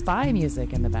sound like spy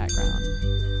music in the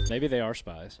background? Maybe they are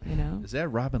spies. You know? Is that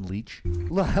Robin Leach?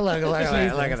 Look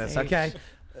at this, okay?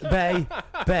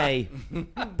 Bay,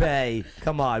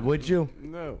 come on, would you?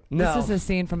 No. This is a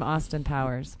scene from Austin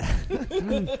Powers.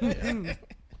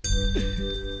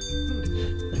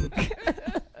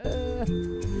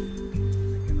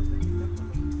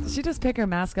 Did she just pick her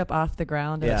mask up off the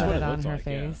ground and Yeah. put That's it what it on looks her like,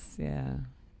 face? Yeah.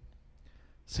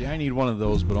 See, I need one of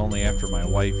those, but only after my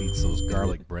wife eats those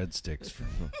garlic breadsticks from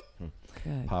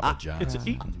Papa John's.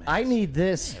 I need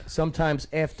this sometimes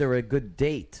after a good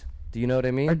date. Do you know what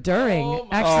I mean? Or during.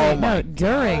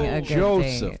 During a good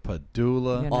Joseph date.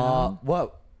 Padula. You know?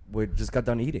 What? We just got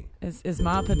done eating. Is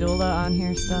Ma Padula on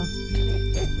here still?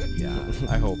 Yeah,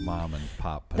 I hope Mom and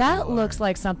Pop Padula That looks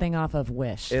like something off of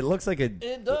Wish. It looks like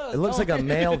It does. It looks like a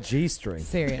male G-string.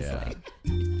 Seriously.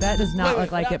 That does not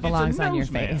look like it belongs on your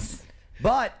face.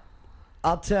 But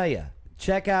I'll tell you,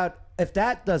 check out if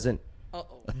that doesn't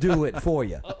do it for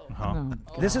you. Oh,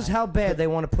 This is how bad they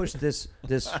want to push this.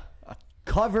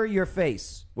 Cover your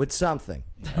face with something.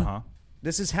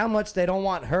 This is how much they don't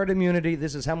want herd immunity.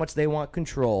 This is how much they want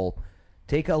control.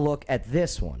 Take a look at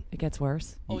this one. It gets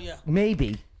worse. Oh yeah.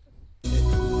 Maybe.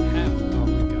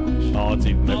 Oh, it's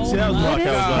even better. See, that was What what is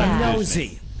I was that?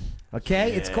 like. Nosy.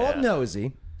 Okay, it's called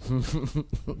nosy.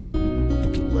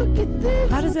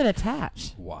 How does it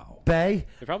attach? Wow. Bay,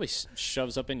 It probably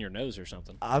shoves up in your nose or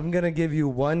something. I'm going to give you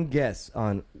one guess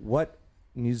on what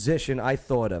musician I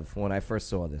thought of when I first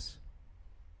saw this.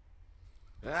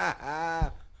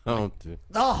 Humpty.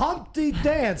 The Humpty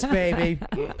Dance, baby.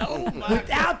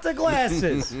 Without the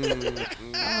glasses.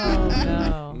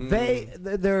 Oh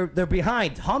no. They're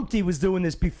behind. Humpty was doing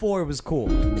this before it was cool.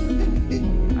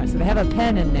 All right, so they have a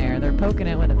pen in there. They're poking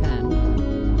it with a pen.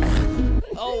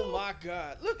 Oh my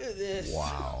God! Look at this.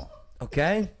 Wow.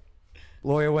 Okay?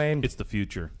 Lawyer Wayne? It's the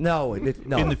future. No.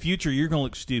 No. In the future, you're going to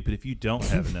look stupid if you don't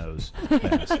have a nose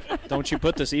mask. Don't you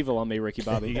put this evil on me, Ricky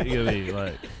Bobby. You gotta be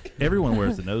like, everyone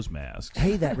wears the nose mask.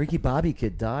 Hey, that Ricky Bobby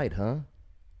kid died, huh?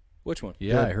 Which one?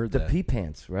 Yeah, The- I heard the that. Pea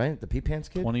Pants, right? The Pea Pants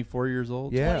kid? 24 years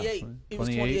old? Yeah. 28. He was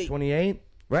 28. 28?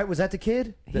 Right? Was that the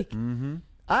kid? Mm-hmm.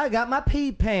 I got my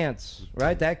Pea Pants.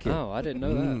 Right? That kid. Oh, I didn't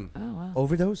know that. Oh wow.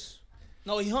 Overdose?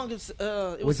 No, he hung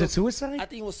himself. Was it suicide? I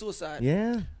think it was suicide.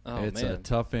 Yeah. Oh, It's man. a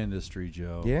tough industry,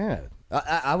 Joe. Yeah.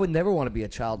 I would never want to be a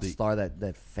child star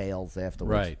that fails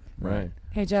afterwards. Right.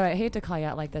 Hey Joe, I hate to call you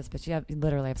out like this, but you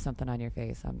literally have something on your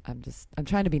face. I'm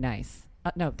trying to be nice.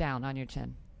 No, down on your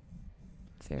chin.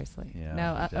 Seriously. Yeah.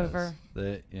 No, it does. over.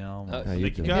 You know, Oh, you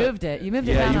You You got it. moved it. You moved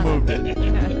it yeah, down. you on moved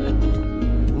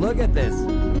it. Look at this.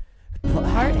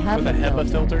 Heart With a HEPA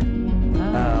filter?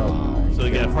 Oh. So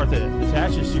you got a part that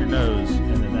attaches to your nose,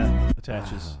 and then that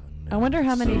attaches. I wonder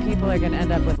how many people are going to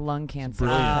end up with lung cancer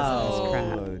because of this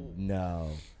crap. Oh, no.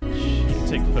 You can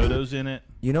take photos in it.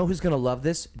 You know who's going to love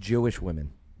this? Jewish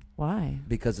women. Why?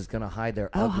 Because it's going to hide their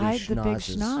Oh, ugly hide the big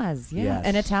schnozzes. schnoz. Yeah. Yes.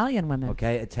 And Italian women.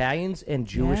 Okay, Italians and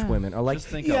Jewish Yeah. women are like, Just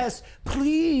think yes,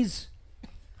 please.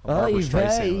 Barbara Oy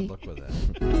Streisand vey. would look with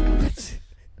that.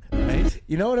 Right?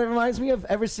 You know what it reminds me of?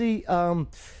 Ever see Robin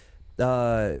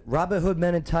Hood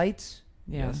Men in Tights?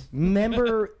 Yeah.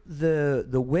 Remember the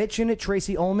witch in it,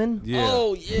 Tracy Ullman? Yeah.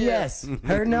 Oh yeah. Yes,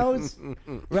 her nose.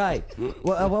 Right.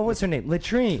 Well, what was her name?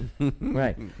 Latrine.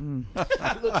 Right.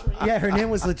 Yeah, her name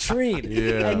was Latrine.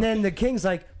 Yeah. And then the king's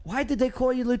like, "Why did they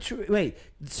call you Latrine?" Wait,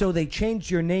 so they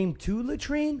changed your name to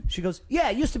Latrine? She goes, "Yeah,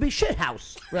 it used to be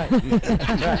Shithouse." Right.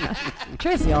 Right.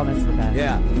 Tracy Ullman's the best.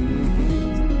 Yeah.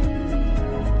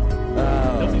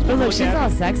 But look, she's all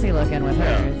sexy looking with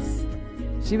hers.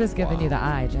 She was giving you the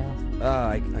eye, Joe.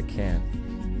 I can't.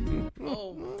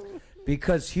 Oh.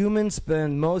 Because humans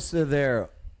spend most of their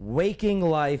waking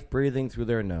life breathing through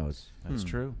their nose. That's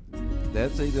true.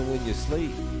 That's even when you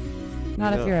sleep.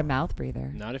 Not Yeah. if you're a mouth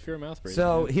breather. Not if you're a mouth breather.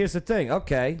 So here's the thing.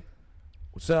 Okay.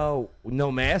 So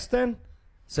no mask then?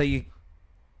 So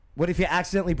what if you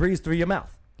accidentally breathe through your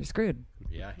mouth? You're screwed.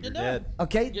 Yeah, You're dead. done.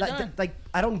 Okay, You're done. like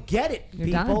I don't get it, You're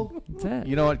people. done. That's it.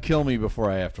 You know what? Kill me before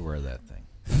I have to wear that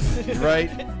thing. Right?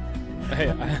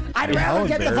 Hey, I'd rather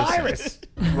get the virus.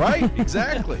 Right?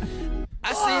 Exactly.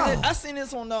 I seen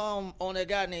this on that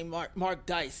guy named Mark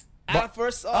Dice. I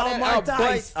first saw that. Mark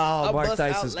Dice. I Mark bust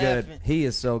Dice out is laughing. good. He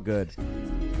is so good.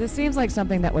 This seems like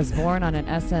something that was born on an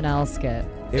SNL skit.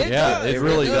 It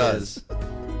really does.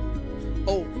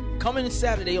 Oh, coming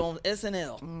Saturday on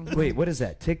SNL. Wait, what is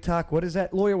that? TikTok? What is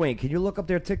that? Lawyer Wayne, can you look up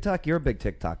their TikTok? You're a big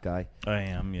TikTok guy. I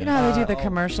am. Yeah. You know how they do the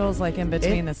commercials like in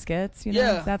between the skits? You know,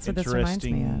 Yeah. that's what this reminds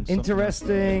me of.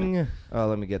 Interesting. Oh,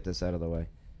 let me get this out of the way.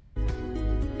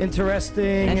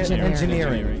 Interesting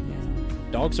engineering.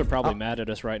 Yeah. Dogs are probably mad at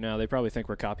us right now. They probably think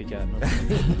we're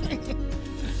copycatting.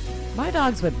 My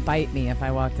dogs would bite me if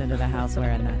I walked into the house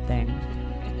wearing that thing.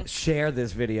 Share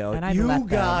this video. And I'd You let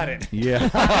got them. it. Yeah,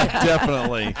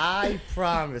 definitely. I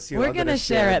promise you. We're I'm going to gonna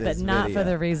share it, this but not for video.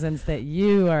 the reasons that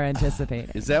you are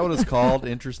anticipating. Is that what it's called?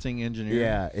 Interesting engineering?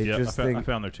 Yeah, Yeah, interesting. I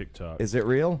found their TikTok. Is it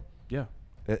real? Yeah.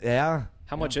 Yeah.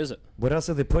 How much is it? What else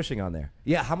are they pushing on there?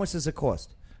 Yeah, how much does it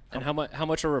cost? And how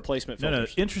much are replacement No,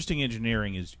 filters? Interesting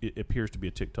Engineering it appears to be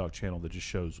a TikTok channel that just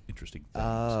shows interesting things.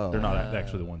 Oh. They're not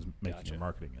actually the ones making or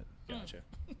marketing it. Gotcha.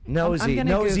 Nosy. gonna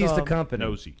Nosy's Google. the company.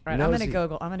 Nosy. All right, Nosy. I'm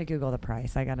going to Google the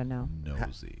price. I got to know.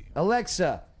 Nosy.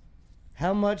 Alexa,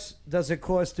 how much does it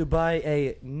cost to buy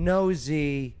a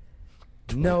Nosy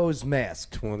nose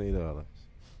mask? $20. Let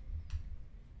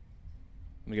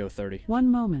me go 30.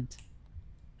 1 moment.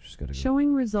 Just gotta go.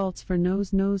 Showing results for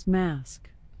nose mask.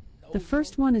 The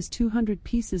first one is 200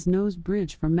 pieces nose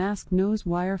bridge for mask nose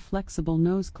wire flexible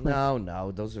nose clip.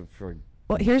 No, those are for.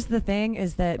 Well, here's the thing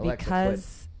is that Alexa,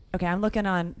 because, okay, I'm looking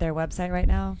on their website right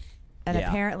now, and Yeah.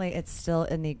 apparently it's still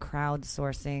in the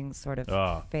crowdsourcing sort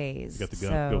of phase. You got the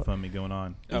so, GoFundMe going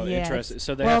on. Oh, Yeah, interesting. it's-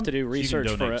 So they well, have to do So you can research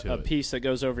for donate to a it. piece that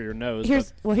goes over your nose.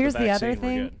 Here's but here's the the other vaccine,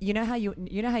 we're thing. good. You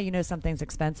know how you know something's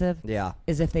expensive? Yeah.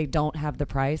 Is if they don't have the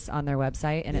price on their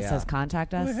website and it Yeah. says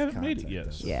contact us. They haven't made it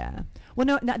yet. Yeah. Well,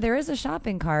 no, there is a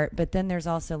shopping cart, but then there's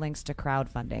also links to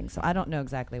crowdfunding. So I don't know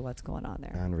exactly what's going on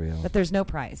there. Unreal. But there's no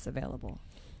price available.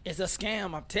 It's a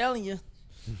scam. I'm telling you.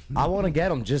 I want to get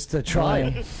them just to try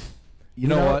them. You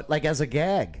know what? Like as a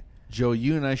gag. Joe,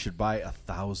 you and I should buy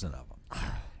 1,000 of them.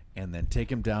 And then take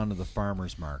them down to the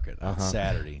farmer's market on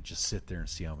Saturday and just sit there and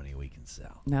see how many we can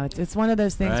sell. No, it's one of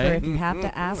those things Right? where if you have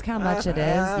to ask how much it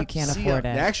is, you can't See, afford it.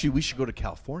 Actually, we should go to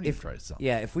California and try to sell.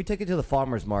 Yeah, if we take it to the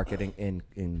farmer's market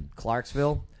in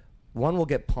Clarksville, one will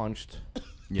get punched.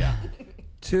 Yeah.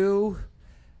 Two,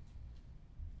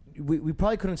 we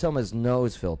probably couldn't sell them as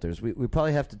nose filters. We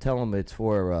probably have to tell them it's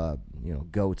for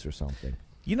goats or something.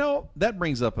 You know, that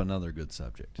brings up another good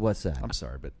subject. What's that? I'm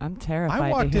sorry, but I'm terrified. I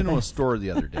walked to hear into a this. store the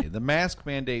other day. The mask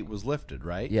mandate was lifted,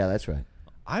 right? Yeah, that's right.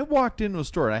 I walked into a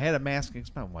store and I had a mask.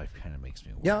 My wife kind of makes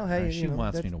me wear Yeah, it, hey, right? She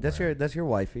wants me to wear it. that's your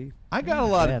wifey. I got a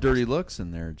lot of dirty looks in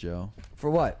there, Joe.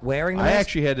 For what? Wearing the I mask?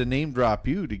 actually had to name drop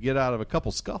you to get out of a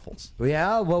couple scuffles.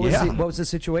 Yeah, what was the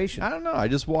situation? I don't know. I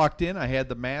just walked in. I had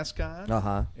the mask on.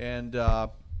 Uh-huh. And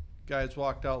guys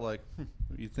walked out like, who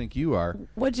do you think you are?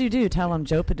 What'd you do? Tell them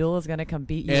Joe Padula is going to come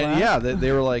beat you And up? yeah,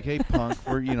 they were like, hey, punk,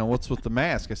 what's with the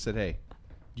mask? I said, hey,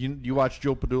 you watch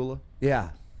Joe Padula? Yeah.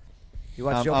 You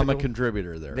watch Joe I'm a Padula?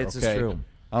 contributor there. This is okay? true.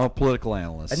 I'm a political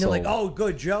analyst. And they're so like, oh,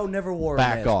 good, Joe never wore a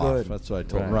back mask. off. Good. That's what I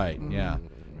told him. Right. Right, yeah.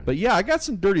 But yeah, I got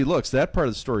some dirty looks. That part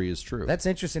of the story is true. That's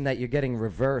interesting that you're getting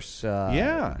reverse.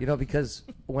 Yeah. Because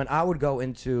when I would go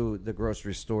into the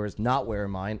grocery stores not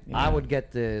wearing mine, I would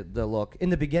get the look, in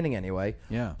the beginning anyway.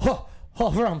 Yeah.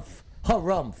 Rumph.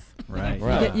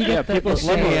 Right. You get the Let me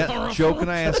shade. Joe, can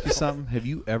I ask you something? Have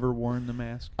you ever worn the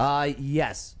mask?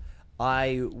 Yes.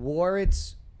 I wore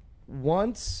it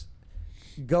once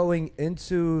going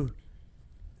into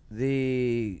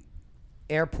the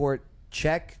airport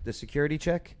the security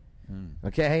check.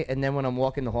 Okay, and then when I'm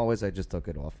walking the hallways, I just took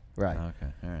it off. Right.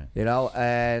 Okay, all right.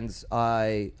 And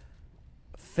I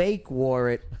fake wore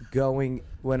it going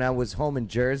when I was home in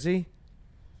Jersey.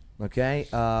 Okay,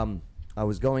 I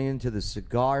was going into the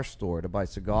cigar store to buy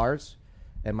cigars,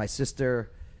 and my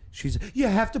sister, she's, you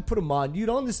have to put them on. You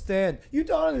don't understand. You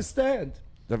don't understand.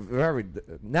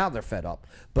 Now they're fed up,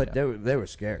 but they were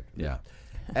scared. Yeah.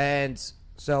 And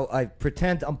so I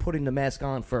pretend I'm putting the mask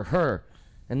on for her,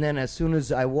 and then as soon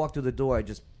as I walk through the door, I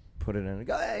just put it in and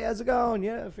go, hey, how's it going?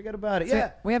 Yeah, forget about it. So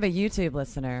Yeah. we have a YouTube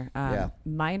listener,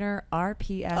 Minor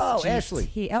RPS. Oh, Ashley.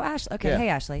 Oh, Ashley. Okay, Yeah. hey,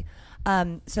 Ashley.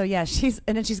 So yeah, she's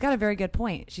got a very good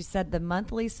point. She said the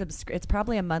monthly it's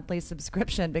probably a monthly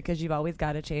subscription because you've always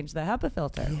got to change the HEPA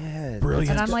filter. Yeah. Brilliant.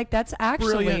 And I'm like, that's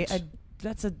actually Brilliant. a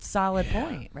that's a solid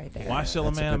point right there. Why sell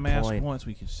a That's a man a good mask point. once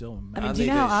we can sell him? I mean, do you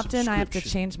know how often I have to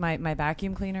change my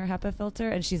vacuum cleaner HEPA filter?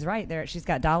 And she's right there. She's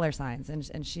got dollar signs,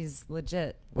 and she's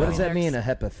legit. What does that There's- mean, a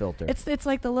HEPA filter? It's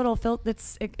like the little filter.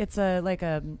 It's a like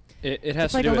a. It has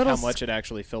it's to like do a with little how much it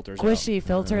actually filters squishy out.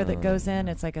 filter that goes in.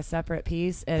 It's like a separate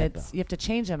piece, and you have to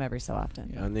change them every so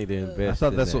often. I need to invest. I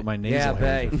thought in that's that. what my nasal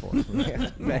hairs are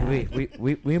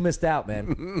for. We missed out,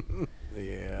 man.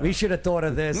 Yeah. We should have thought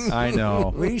of this. I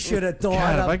know. We should have thought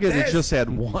God, of if I could have this. just had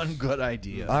one good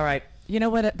idea. All right. You know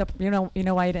what? You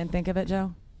know why you didn't think of it,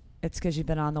 Joe? It's because you've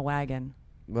been on the wagon.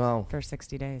 Well, for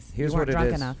 60 days. Here's you weren't what drunk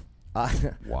it is. enough.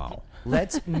 Wow.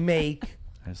 Let's make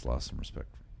I just lost some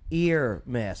respect. ear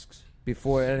masks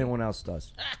before anyone else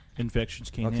does. Infections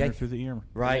can't Okay. enter through the ear.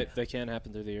 Right. They can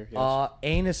happen through the ear. Yes.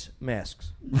 Anus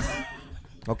masks.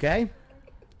 Okay.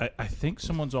 I think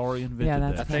someone's already invented Yeah,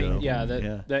 that. that's I think, Joe.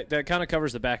 yeah, that kind of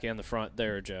covers the back and the front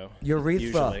there, Joe. Urethra.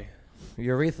 Usually.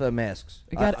 Urethra masks.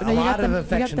 You got, a no, you lot got of the,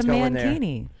 infections you got the going there.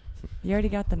 mankini. You already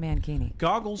got the mankini.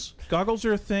 Goggles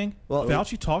are a thing. Well,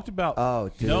 Fauci talked about.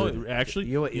 Oh, dude. No,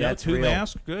 actually, That's two real.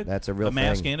 masks, good. That's a real a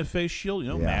mask thing. and a face shield.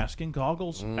 Yeah. Mask and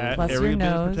goggles. At Plus every your bit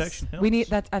of nose. protection helps. We need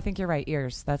that. I think you're right.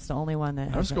 Ears. That's the only one that. I'm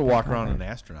just hasn't gonna been walk around in covered.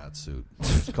 an astronaut suit.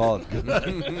 Just call it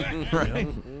good. Right?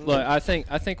 Look, I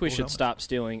think we should stop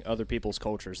stealing other people's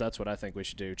cultures. That's what I think we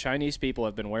should do. Chinese people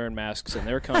have been wearing masks in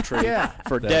their country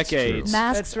for That's decades. true.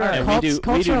 Masks are And we do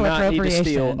cultural not need to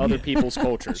steal appropriation. other people's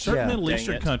cultures. Certain Middle Dang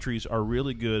Eastern it. countries are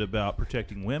really good about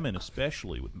protecting women,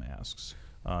 especially with masks.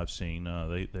 I've seen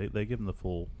they give them the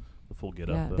full get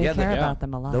Yeah, up. they care yeah. about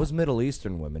them a lot. Those Middle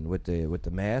Eastern women with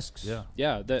the masks. Yeah.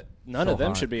 Yeah, that none So of them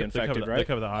hot. should be They infected, cover, right? They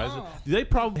cover the eyes. They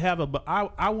probably have a. But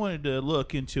I wanted to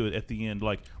look into it at the end.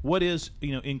 Like, what is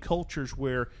in cultures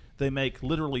where they make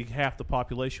literally half the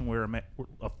population wear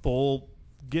a full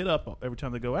get up every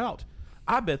time they go out.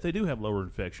 I bet they do have lower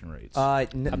infection rates. I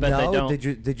bet no. they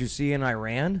don't. Did you see in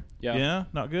Iran? Yeah,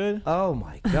 not good. Oh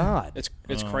my God.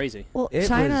 It's crazy. Well, It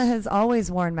China was- has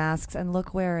always worn masks, and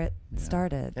look where it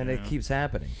started. And it keeps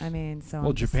happening. I mean, so. Well,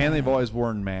 I'm just Japan, they've saying. always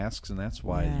worn masks, and that's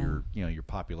why Yeah. your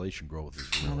population growth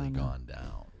has really don't know. gone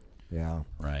down. Yeah.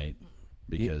 Right.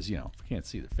 Because if you can't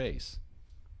see their face,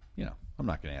 I'm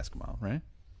not going to ask them out, right?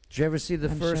 Did you ever see the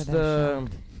I'm sure first they're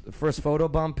shocked. the first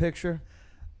photobomb picture?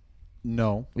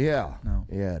 No. Yeah. No.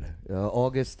 Yeah.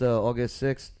 August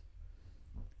 6th,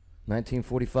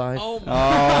 1945. Oh,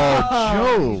 Oh,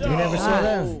 Joe. You never saw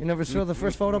that? You never saw the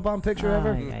first photobomb picture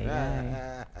ever? Ay,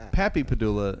 ay, ay. Pappy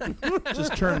Padula,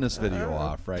 just turn this video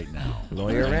off right now.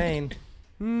 Lawyer Rain.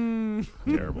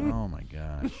 Terrible. Oh, my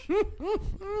gosh.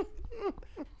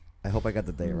 I hope I got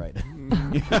the day right.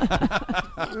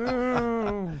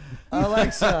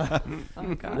 Alexa,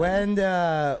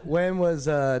 when was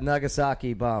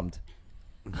Nagasaki bombed?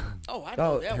 Oh, I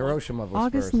know Oh, that one. Hiroshima was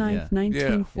August first. 9th, Yeah.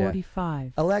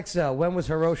 1945. Alexa, when was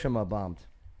Hiroshima bombed?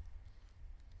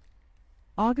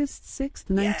 August 6th,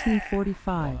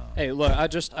 1945. Hey, look, I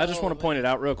just want to point it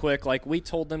out real quick. Like, we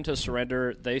told them to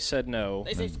surrender. They said no.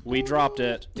 They said, We dropped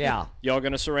it. Yeah. Y'all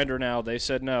going to surrender now? They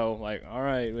said no. Like, all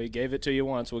right, we gave it to you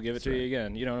once. We'll give it to you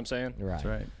again. You know what I'm saying? Right. That's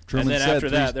right. And Truman then said after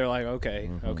three- that, they're like, okay,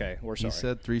 we're he sorry.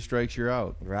 said 3 strikes, you're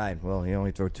out. Right. Well, he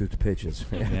only threw 2 pitches.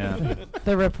 Yeah.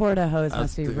 The reporter hose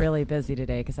must be still- really busy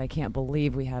today because I can't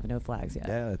believe we have no flags yet.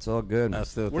 Yeah, it's all good. I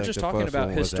still We're think just the talking first about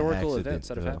one was an historical accident, events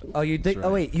that have Joe. happened. Oh, you think? That's Oh,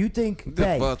 right. wait. You think? The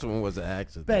Bay, first one was an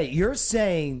accident. Bay, you're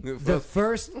saying the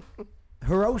first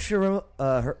Hiroshima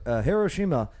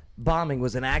bombing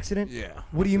was an accident? Yeah.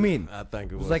 What do you mean? I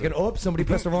think it It was was like an oops, somebody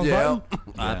pressed the wrong yeah.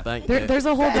 button. I think There's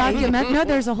a whole document. No,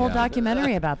 there's a whole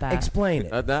documentary about that. Explain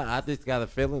it. I just got a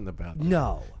feeling about that.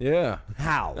 No. Yeah.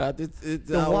 How?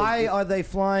 So Why are they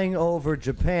flying over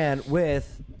Japan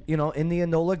with, in the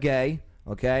Enola Gay,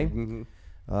 okay?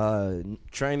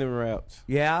 training routes?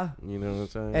 Yeah. You know what I'm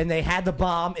saying? And they had the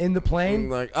bomb in the plane?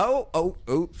 like,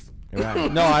 oops.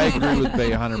 Right. No, I agree with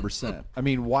Bay 100%. I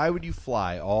mean, why would you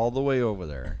fly all the way over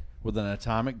there with an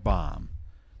atomic bomb?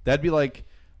 That'd be like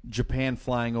Japan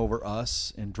flying over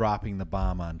us and dropping the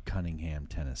bomb on Cunningham,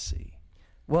 Tennessee.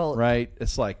 Well, Right?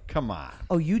 It's like, come on.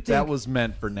 Oh, you think That was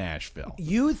meant for Nashville.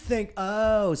 You think?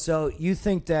 Oh, so you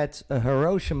think that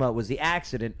Hiroshima was the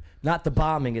accident, not the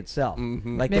bombing itself?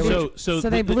 Like they Maybe- were, So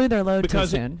they blew their load too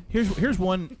because soon. Here's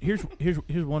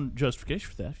one justification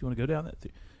for that. If you want to go down that,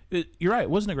 you're right. It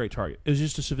wasn't a great target. It was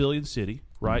just a civilian city,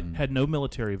 right? Had no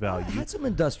military value. had some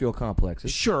industrial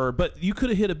complexes. Sure, but you could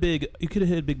have hit a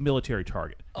big military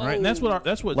target, right? And that's what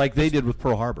Like they did with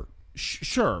Pearl Harbor.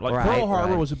 Sure, like Right, Pearl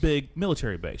Harbor right. was a big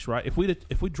military base, right? If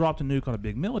we dropped a nuke on a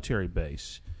big military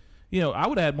base, I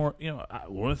would add more.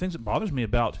 One of the things that bothers me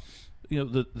about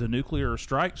the nuclear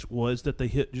strikes was that they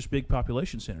hit just big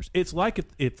population centers. It's like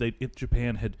if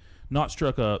Japan had not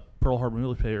struck a Pearl Harbor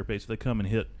military base, they come and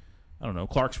hit, I don't know,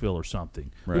 Clarksville or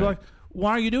something. Right. They're like,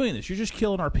 why are you doing this? You're just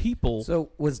killing our people.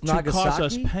 So was to Nagasaki cause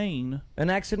us pain? an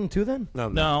accident too? Then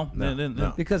No.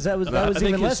 because that was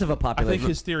even less of a population. I think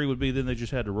his theory would be then they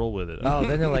just had to roll with it. Oh,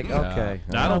 then they're like, okay.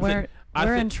 I don't think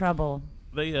we're in trouble.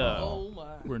 They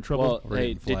we're in trouble. Well,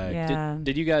 hey,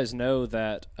 did you guys know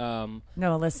that? No,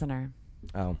 a listener.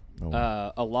 Oh.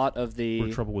 A lot of the We're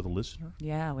in trouble with a listener.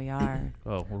 Yeah, we are.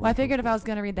 Oh, well, I figured if I was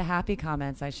going to read the happy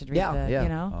comments, I should read Yeah. you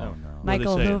know. Oh, no.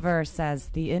 Michael Hoover says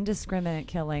the indiscriminate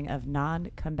killing of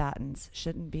non-combatants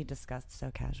shouldn't be discussed so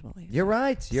casually. You're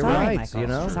right. You're Sorry, right. Michael. You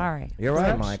know. Sorry. You're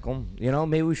right, Michael. You know,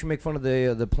 maybe we should make fun of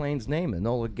the plane's name,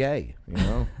 Enola Gay. You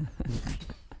know.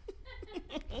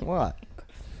 What?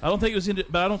 I don't think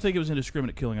it was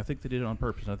indiscriminate killing. I think they did it on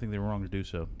purpose. I think they were wrong to do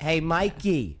so. Hey,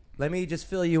 Mikey, let me just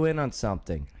fill you in on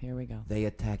something. Here we go. They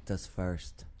attacked us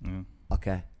first. Mm.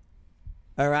 Okay.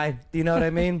 All right. Do you know what I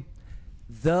mean?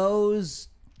 Those.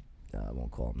 I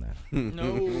won't call them that.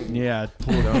 No. Yeah,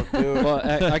 don't do it. Well,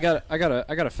 I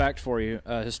got a fact for you,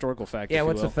 a historical fact. Yeah, if you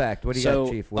what's the will. fact? What do you So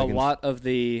got, Chief a Wiggins? lot of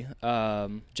the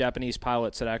Japanese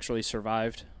pilots that actually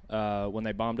survived when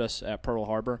they bombed us at Pearl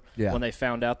Harbor, Yeah. when they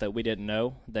found out that we didn't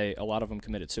know, a lot of them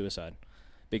committed suicide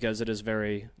because it is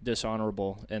very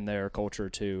dishonorable in their culture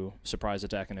to surprise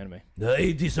attack an enemy.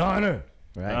 Hey, dishonor.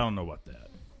 Right. I don't know about that.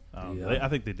 I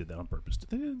think they did that on purpose. Did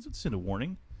they send a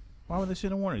warning? Why would they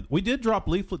send a warning? We did drop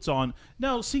leaflets on.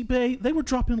 No, see, Bay, they were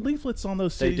dropping leaflets on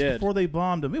those cities before they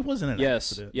bombed them. It wasn't an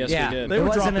accident. Yes, Yeah. we did. They It were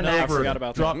wasn't dropping an over, accident. I forgot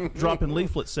about dropping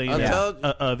leaflets saying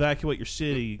evacuate your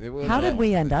city. How did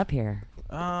we end up here?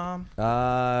 We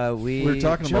were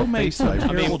talking Joe about made some FaceTime.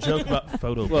 terrible joke about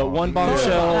photo Well, bombs. one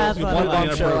bombshell after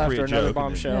Inappropriate another joke.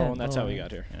 bombshell, and that's how we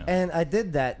got here. And I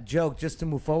did that joke just to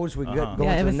move forward so we could go Yeah, on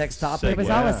it to the was- next topic. It was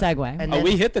all a segue. And Oh, then,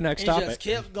 we hit the next He topic. just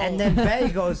kept going. and then Bay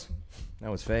goes, that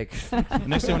was fake.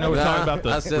 Next thing we know, we're talking about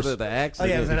I said the it the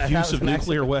accident. that use was of an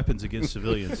nuclear weapons against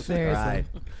civilians. Seriously. Right.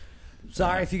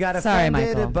 Sorry if you got Sorry,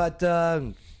 offended, Michael. but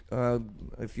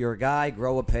if you're a guy,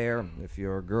 grow a pair. If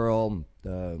you're a girl,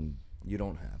 you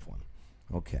don't have one.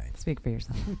 Okay. Speak for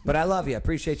yourself. But I love you. I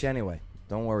appreciate you anyway.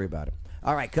 Don't worry about it.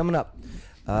 All right, coming up.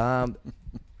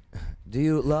 Do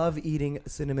you love eating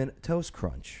Cinnamon Toast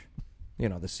Crunch? You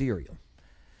know, the cereal.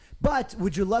 But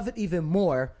would you love it even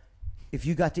more if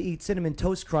you got to eat Cinnamon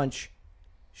Toast Crunch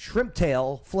shrimp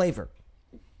tail flavor?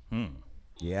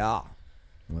 Yeah.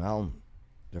 Well,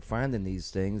 they're finding these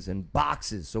things in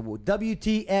boxes. So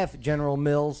WTF, General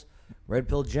Mills? Red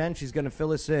Pill Jen, she's going to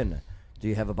fill us in. Do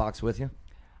you have a box with you?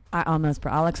 I almost.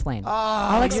 I'll explain. Oh,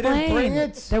 I'll you explain. didn't bring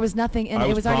it? There was nothing in it. I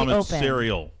It was already promised open.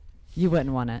 cereal. You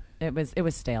wouldn't want it. It was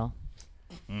stale.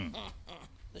 The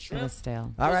It shrimp. was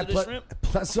stale. All Was right, it the shrimp?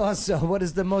 plus also, what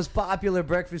is the most popular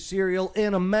breakfast cereal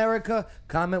in America?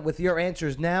 Comment with your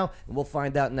answers now, and we'll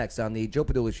find out next on the Joe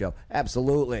Padula Show.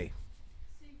 Absolutely.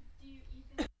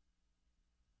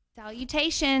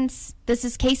 Salutations. This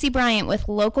is Casey Bryant with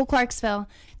Local Clarksville.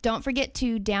 Don't forget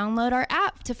to download our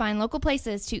app to find local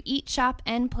places to eat, shop,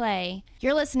 and play.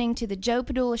 You're listening to the Joe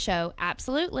Padula Show.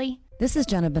 Absolutely. This is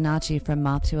Jenna Bonacci from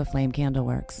Moth to a Flame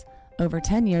Candleworks. Over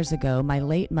 10 years ago, my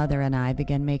late mother and I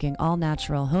began making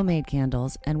all-natural homemade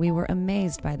candles, and we were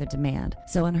amazed by the demand.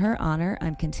 So in her honor,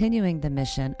 I'm continuing the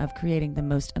mission of creating the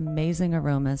most amazing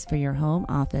aromas for your home,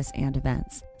 office, and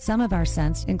events. Some of our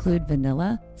scents include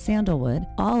vanilla, sandalwood,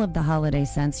 all of the holiday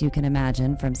scents you can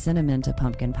imagine from cinnamon to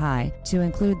pumpkin pie, to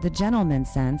include the gentleman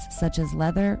scents such as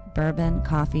leather, bourbon,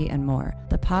 coffee, and more.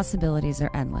 The possibilities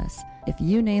are endless. If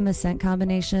you name a scent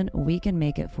combination, we can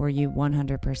make it for you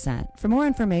 100%. For more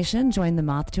information, join the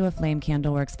Moth to a Flame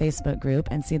Candleworks Facebook group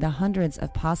and see the hundreds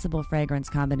of possible fragrance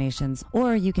combinations,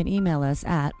 or you can email us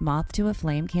at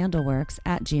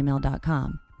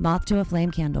mothtoaflamecandleworks@gmail.com. Moth to a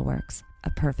Flame Candleworks, a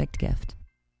perfect gift.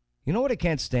 You know what I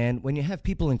can't stand? When you have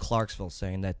people in Clarksville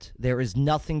saying that there is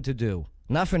nothing to do.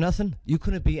 Not for nothing, you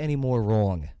couldn't be any more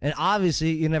wrong. And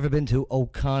obviously, you've never been to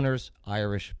O'Connor's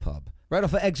Irish Pub. Right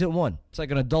off of Exit 1. It's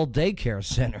like an adult daycare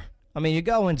center. I mean, you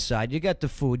go inside, you got the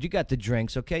food, you got the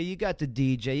drinks, okay? You got the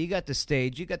DJ, you got the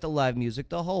stage, you got the live music,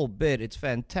 the whole bit. It's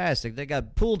fantastic. They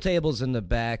got pool tables in the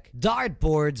back,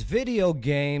 dartboards, video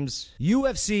games,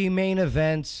 UFC main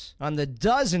events on the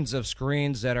dozens of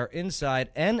screens that are inside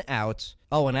and out.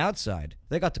 Oh, and outside,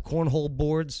 they got the cornhole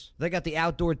boards. They got the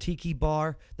outdoor tiki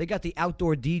bar. They got the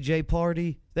outdoor DJ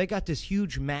party. They got this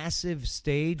huge, massive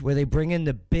stage where they bring in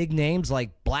the big names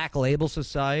like Black Label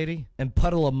Society and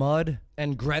Puddle of Mud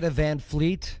and Greta Van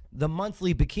Fleet. The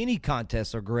monthly bikini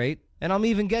contests are great. And I'm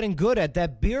even getting good at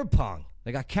that beer pong.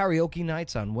 They got karaoke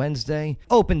nights on Wednesday.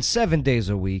 Open 7 days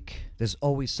a week. There's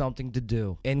always something to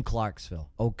do in Clarksville.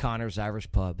 O'Connor's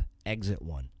Irish Pub, Exit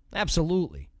 1.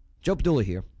 Absolutely. Joe Padula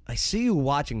here. I see you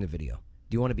watching the video.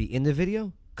 Do you want to be in the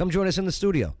video? Come join us in the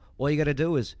studio. All you got to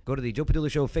do is go to the Joe Padula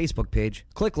Show Facebook page,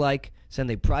 click like, send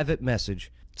a private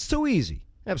message. It's too easy.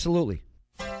 Absolutely.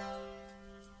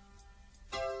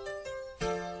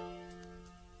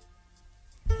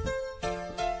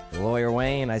 Lawyer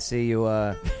Wayne, I see you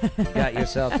got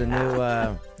yourself the new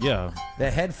the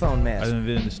headphone mask. I've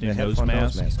invented this new nose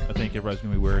mask. I think everybody's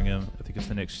going to be wearing them. I think it's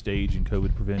the next stage in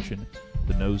COVID prevention,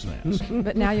 the nose mask.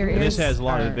 But now your ears and this has a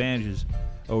lot of are- advantages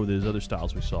over those other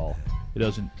styles we saw. It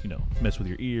doesn't, mess with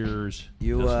your ears.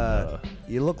 You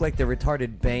look like the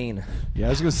retarded Bane. Yeah, I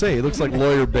was going to say, he looks like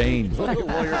Lawyer Bane.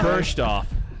 First off,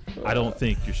 I don't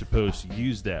think you're supposed to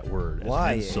use that word as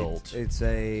Why? an insult. It's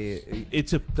a.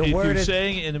 It's a. The If word you're is-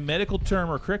 saying it in a medical term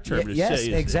or correct term, to yes, say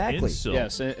it's exactly. an insult,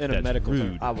 Yes, in a that's medical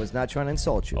term. rude. I was not trying to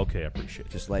insult you. Okay, I appreciate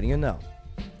it. Just letting you know.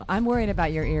 I'm worried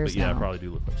about your ears But yeah, I now. probably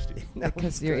do look like Steve.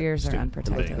 Because your ears are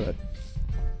unprotected.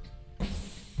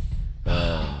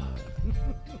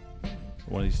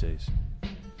 One of these days.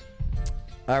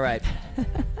 All right.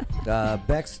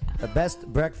 Best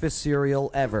breakfast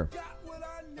cereal ever.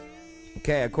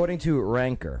 Okay, according to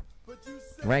Ranker.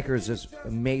 Ranker is this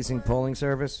amazing polling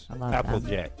service. I love Apple them.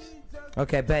 Jacks.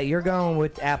 Okay, Bet, you're going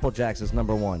with Apple Jacks as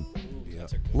number one.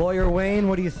 Lawyer Wayne,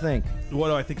 what do you think? What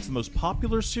do I think is the most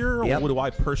popular cereal? Yep. Or what do I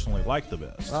personally like the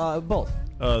best? Both.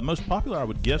 The most popular, I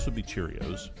would guess, would be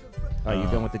Cheerios. You're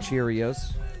going with the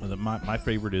Cheerios. My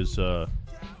favorite is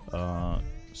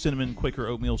cinnamon Quaker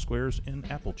oatmeal squares in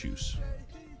apple juice.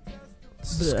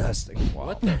 Disgusting.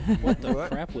 What the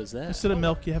crap was that? Instead of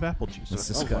milk, you have apple juice. That's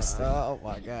disgusting. Oh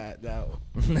my God, no.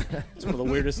 It's one of the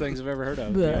weirdest things I've ever heard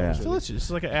of. Yeah. It's delicious.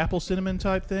 It's like an apple cinnamon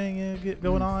type thing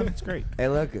going on. It's great. Hey,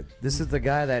 look, this is the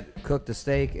guy that cooked the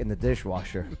steak in the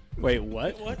dishwasher. Wait,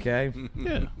 what? Okay?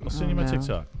 Yeah, I'll send you my no.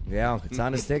 TikTok. Yeah, it's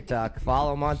on his TikTok.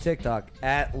 Follow him on TikTok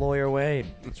at Lawyer Wayne.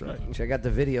 That's right. Check out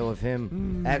the video of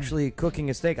him actually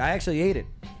cooking a steak. I actually ate it.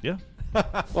 Yeah.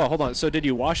 Well, hold on. So did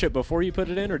you wash it before you put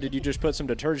it in, or did you just put some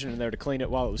detergent in there to clean it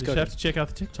while it was You just cooking? have to check out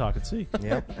the TikTok and see.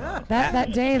 Yep.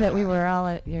 That day that we were all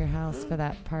at your house for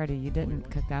that party, you didn't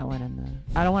cook that one in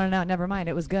the. I don't want to know. Never mind.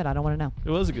 It was good. I don't want to know. It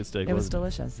was a good steak. It was wasn't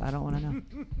delicious. I don't want to know.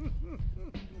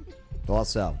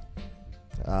 Also,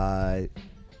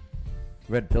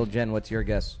 Red Pill Jen, what's your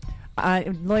guess?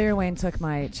 Lawyer Wayne took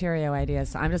my Cheerio idea,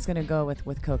 so I'm just going to go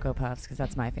with Cocoa Puffs because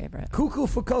that's my favorite. Cuckoo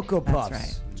for Cocoa Puffs. That's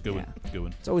right. It's a good one. It's a good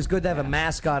one. It's always good to have a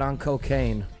mascot on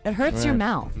cocaine. It hurts your Right.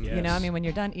 mouth. You know, Yes. I mean, when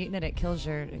you're done eating it, it kills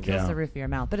Yeah. the roof of your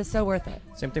mouth. But it's so worth it.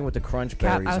 Same thing with the Crunch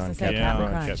Cap- Berries I was on gonna say Captain Captain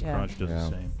Crunch. Crunch. Captain yeah. Crunch does Yeah. the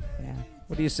same. Yeah.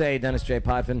 What do you say, Dennis J.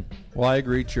 Potvin? Well, I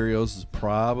agree. Cheerios is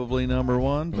probably number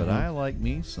one, but I like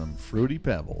me some Fruity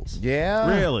Pebbles. Yeah.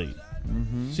 Really?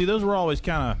 See, those were always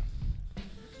kind of.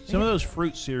 Some of those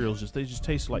fruit cereals they just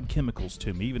taste like chemicals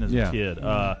to me, even as Yeah. a kid.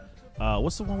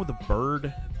 What's the one with the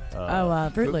bird?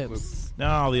 Fruit Loops.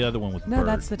 No, the other one with the No, bird.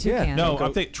 that's the toucan. No,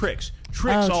 I think Trix.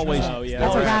 Trix Oh, always. Trix. Oh, yeah. That's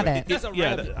a always- rabbit. It's a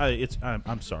rabbit.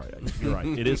 I'm sorry. You're right.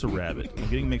 It is a rabbit. I'm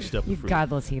getting mixed up You with fruit.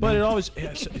 godless heathen. But it always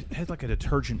it had like a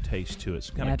detergent taste to it. It's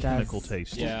kind Yeah, of it does. chemical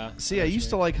taste. Yeah. See, I used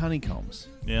to like honeycombs,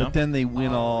 Yeah. but then they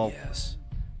went all Yes.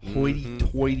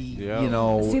 hoity-toity, Yeah.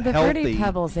 See, the healthy. Fruity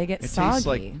Pebbles, they get it soggy. tastes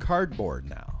like cardboard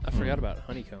now. I forgot about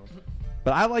honeycomb.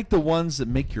 But I like the ones that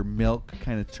make your milk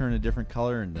kind of turn a different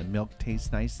color, and the milk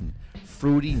tastes nice and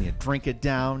fruity, and you drink it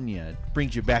down, it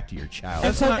brings you back to your childhood.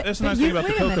 That's So not. th- That's a but nice you- thing about the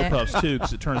wait a Cocoa minute. Puffs too,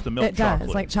 because it turns the milk It does,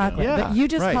 chocolate. like chocolate. Yeah. But you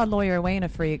just right. called Lawyer Wayne a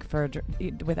freak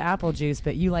with apple juice,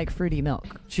 but you like fruity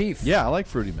milk. Chief. Yeah, I like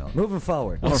fruity milk. Moving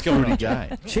forward. I'm a fruity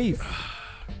guy. Chief.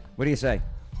 What do you say?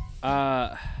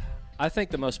 I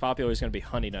think the most popular is going to be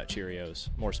Honey Nut Cheerios,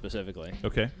 more specifically.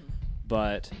 Okay.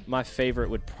 But my favorite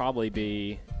would probably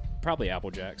be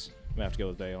Apple Jacks. I'm gonna have to go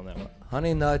with Bay on that one.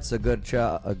 Honey Nut's a good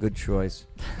choice.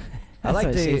 I That's like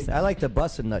what she the said. I like the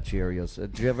busted nut Cheerios.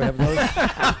 Did you ever have those?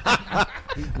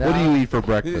 What do you eat for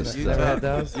breakfast? You Ever talk, had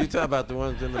those? you talk about the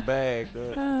ones in the bag.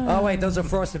 Oh wait, those are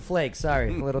Frosted Flakes. Sorry,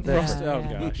 a little different. Oh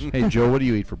Yeah. gosh. Hey, Joe, what do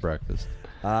you eat for breakfast?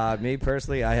 Me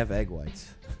personally, I have egg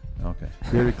whites. Okay.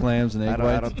 Bearded clams and egg I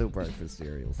whites? don't do breakfast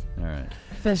cereals. All right.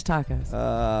 Fish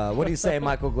tacos. What do you say,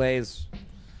 Michael Glaze?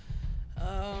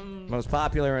 Most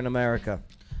popular in America.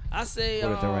 I say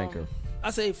Put it to Ranker. I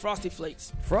say Frosty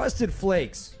Flakes. Frosted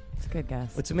Flakes. It's a good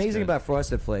guess. What's amazing about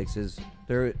Frosted Flakes is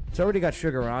it's already got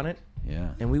sugar on it, Yeah.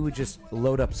 and we would just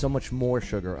load up so much more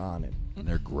sugar on it.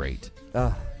 They're great.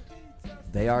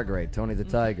 They are great. Tony the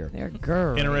Tiger. They're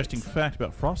great. Interesting fact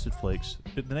about Frosted Flakes: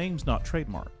 the name's not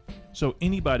trademarked, so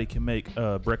anybody can make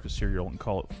a breakfast cereal and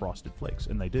call it Frosted Flakes,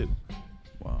 and they do.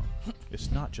 Wow.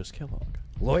 It's not just Kellogg.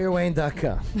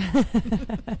 LawyerWayne.com.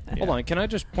 Hold on, can I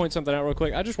just point something out real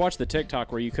quick? I just watched the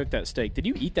TikTok where you cooked that steak. Did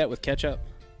you eat that with ketchup?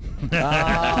 That's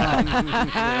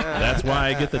why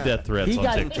I get the death threats He on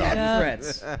got TikTok. death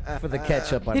threats for the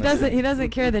ketchup on He it. doesn't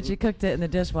care that you cooked it in the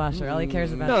dishwasher. All he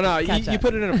cares about No, is you ketchup.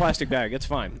 put it in a plastic bag. It's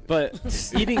fine. But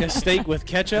eating a steak with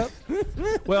ketchup?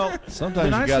 Well, Sometimes the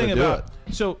you nice gotta thing do about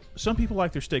so some people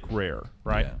like their steak rare,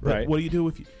 right? Yeah. But Right. what do you do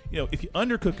if if you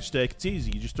undercook a steak? It's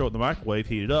easy. You just throw it in the microwave,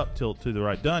 heat it up till to the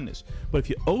right doneness. But if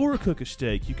you overcook a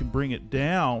steak, you can bring it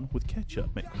down with ketchup.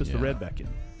 Puts the red back in.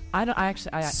 I don't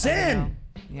Sin! don't know.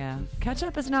 Yeah,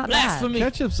 ketchup is not Blasphemy.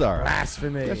 Ketchup's all right.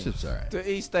 Blasphemy. Ketchup's all right.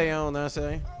 To each stay on, I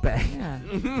say. bad. Yeah.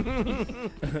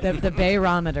 the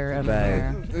barometer over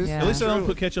there. Yeah. At least I don't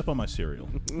put ketchup on my cereal.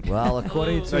 Well,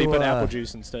 according to No, you put apple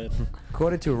juice instead.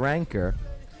 according to Ranker,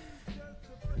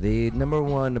 the number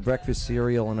one breakfast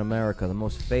cereal in America, the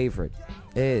most favorite,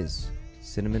 is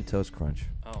Cinnamon Toast Crunch.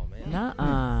 Oh, man.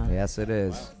 Nuh-uh. Yes, it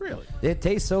is. Really? It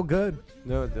tastes so good.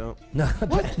 No, it don't. No,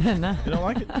 No. You don't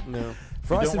like it? No. You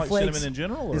Frosted don't like Flakes cinnamon in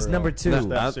general? is or, number 2. just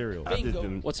that I- cereal? I just Bingo.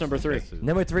 didn't- What's number 3?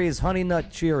 Number 3 is Honey Nut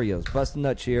Cheerios, Busted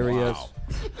Nut Cheerios. Wow.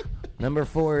 Number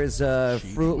 4 is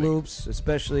Fruit Loops,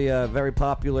 especially very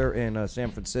popular in San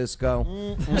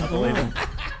Francisco. I believe it.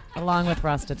 Along with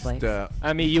Frosted Flakes.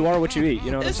 I mean, you are what you eat.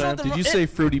 You know what I'm It's saying? something Did you say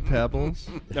Fruity Pebbles?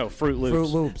 No, Fruit Loops. Fruit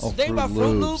Loops. Oh, Think about Fruit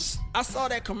Fruit Loops. Loops. I saw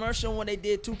that commercial when they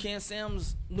did Toucan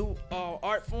Sam's new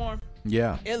art form.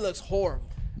 Yeah. It looks horrible.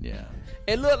 Yeah.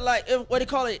 It looked like what they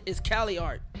call it is Cali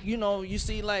art. You know, you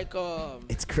see like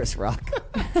It's Chris Rock.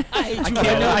 I hate you.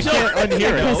 I can't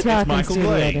unhear it. Chris Rock in Michael studio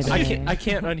Glaze. today. I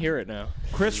can't unhear it now.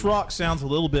 Chris Rock sounds a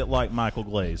little bit like Michael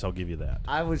Glaze. I'll give you that.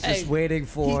 I was just Hey, waiting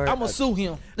for. I'm gonna sue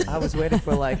him. I was waiting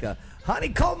for like a honey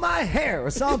comb my hair or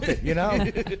something, you know?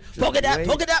 Poke it out, wait.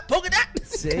 poke it out, poke it out.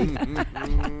 See?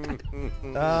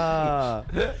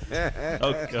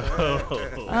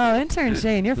 Oh, intern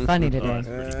Shane, you're funny today.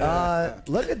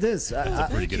 Look at this.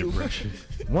 Pretty good impression.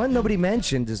 One nobody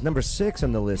mentioned is number 6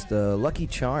 on the list, Lucky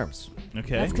Charms.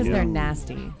 Okay. That's because they're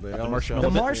nasty. The marshmallow.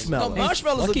 marshmallows.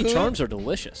 Marshmallows Lucky are good. Charms are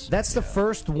delicious. That's the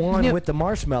first one You know- with the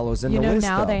marshmallows in You the know list,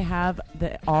 now though. they have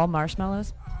all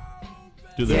marshmallows.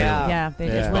 Do they? Yeah. Yeah, they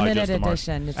Yeah. it's Buy limited just the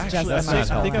edition. It's Actually, just the that's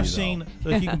nice. I think I've marshmallows. seen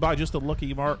that you can buy just the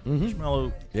Lucky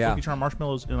marshmallow, Yeah. Lucky Charm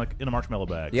marshmallows in a marshmallow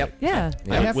bag. Yep. Yeah.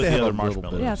 I have with to the have other a little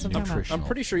marshmallows. bit Yeah, of that's what I'm talking about. nutritional. I'm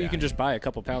pretty sure you can just buy a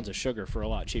couple pounds of sugar for a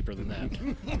lot cheaper than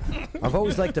that. I've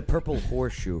always liked the purple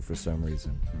horseshoe for some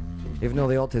reason, even though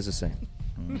they all taste the same.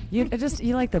 You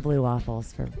like the blue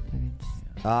waffles for.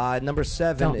 Number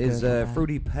 7 Don't is Google that.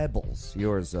 Fruity Pebbles.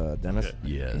 Yours, Dennis?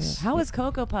 Yes. How is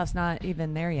Cocoa Puffs not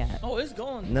even there yet? Oh, it's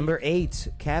going. Number 8,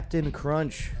 Captain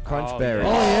Crunch Berry.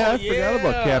 Oh, yeah, I yeah. forgot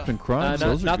about Captain Crunch.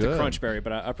 Those are not good. the Crunch Berry,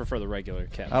 but I prefer the regular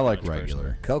Captain I like Crunch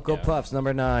regular. Cocoa Puffs,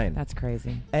 number 9. That's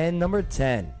crazy. And number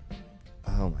 10.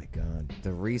 Oh my God,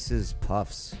 the Reese's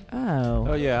Puffs. Oh.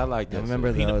 Oh, yeah, I like that. I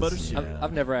remember Peanut those. butter cereal.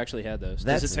 I've never actually had those. Does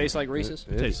That's- it taste like Reese's?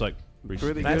 It tastes like Reese's.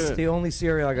 Pretty That's good. the only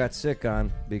cereal I got sick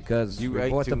on because You we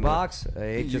ate bought too the much. box. I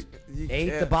ate, You- just you ate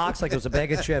the can't- box like it was a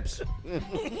bag of chips.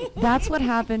 That's what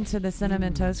happened to the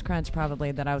Cinnamon Toast Crunch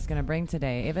probably that I was going to bring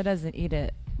today. Ava doesn't eat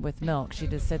it with milk. She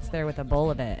just sits there with a bowl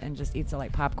of it and just eats it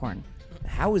like popcorn.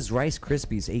 How is Rice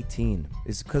Krispies 18?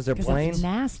 Is it because they're 'Cause plain? that's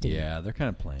nasty. Yeah, they're kind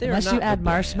of plain. Unless not you the add brand.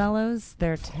 marshmallows,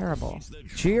 they're terrible.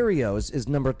 Cheerios is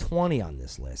number 20 on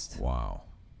this list. Wow.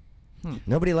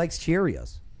 Nobody likes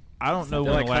Cheerios. I don't know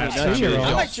They're when like the last Honey time Nut you Cheerios. I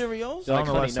had- like Cheerios. I don't know like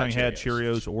the last Honey time you had Nut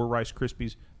Cheerios or Rice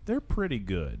Krispies. They're pretty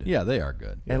good. Yeah, they are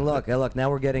good. And look,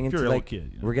 now we're getting If into you're a like little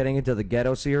kid, you know. we're getting into the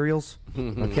ghetto cereals.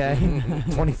 Okay,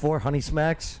 24 Honey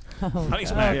Smacks. Honey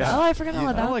Smacks. Oh, I forgot all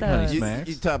about like those. Honey You, Smacks.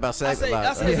 you talk about I sex a say, lot.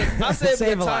 I say, I say, it'd be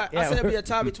Save a a tie. lot, yeah. I say it'd be a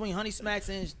tie between Honey Smacks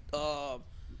and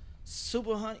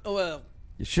Super Honey. Oh well,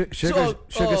 Sugar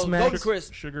Golden Smacks.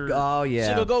 Crisp. Sugar. Oh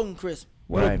yeah. Sugar Golden Crisp.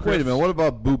 Right. Wait a minute. What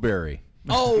about Blueberry?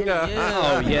 Oh yeah.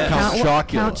 Oh, yeah. Count Chocula.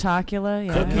 Count Chocula,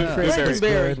 yeah. Cookie Crisp is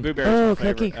Blueberry. good. Blueberry's Oh, my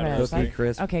favorite Cookie out of Crisp. those. Cookie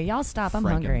Crisp. Okay, y'all stop. I'm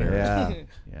hungry. Frankenberry. Yeah.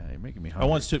 Yeah, you're making me I hungry.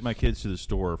 once took my kids to the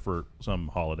store for some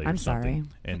holiday. I'm or something,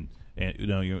 sorry. And you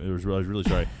know, I was really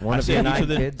sorry. One I of said your each 9 of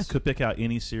them kids? could pick out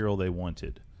any cereal they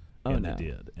wanted, Oh, and no. they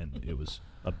did, and it was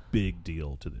a big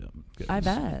deal to them. I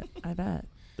bet. I bet.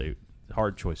 They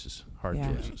hard choices. Hard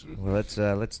Yeah. choices. Well,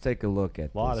 let's take a look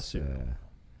at Lot of this. cereal.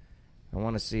 I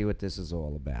want to see what this is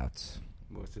all about.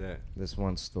 What's that? This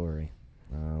one story.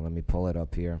 Let me pull it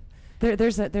up here.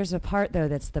 There's a part though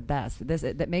that's the best.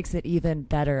 That makes it even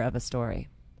better of a story.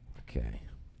 Okay.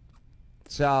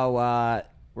 So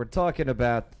we're talking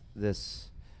about this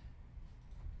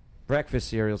breakfast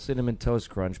cereal, Cinnamon Toast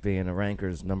Crunch, being a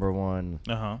Ranker's number 1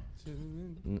 Uh huh.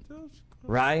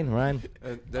 Ryan.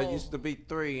 There used to be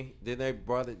 3. Then they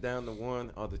brought it down to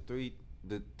 1. Or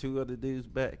the 2 other dudes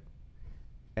back.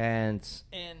 And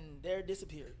there it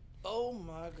disappeared. Oh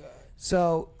my God.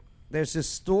 So there's this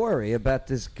story about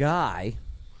this guy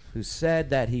who said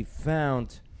that he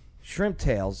found shrimp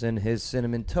tails in his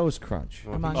Cinnamon Toast Crunch.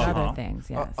 Among other things,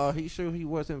 yes. Are he sure he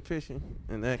wasn't fishing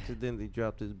and accidentally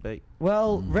dropped his bait?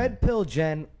 Well, Red Pill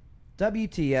Jen,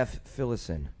 WTF, fill us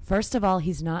in. First of all,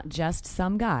 he's not just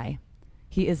some guy.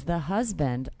 He is the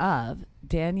husband of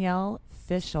Danielle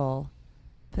Fishel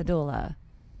Padula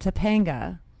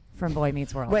Topanga from Boy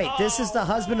Meets World. Wait, this is the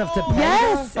husband of Topanga?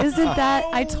 Yes, isn't that?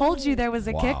 I told you there was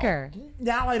a kicker.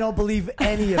 Now I don't believe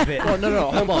any of it. Oh,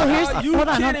 no, hold on. Well, hold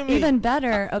on. Even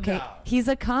better. Okay, he's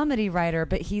a comedy writer,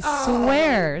 but he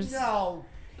swears. No.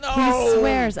 He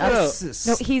swears up.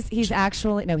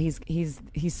 No,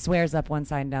 he swears up one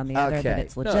side and down the other that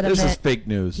it's legitimate. This is fake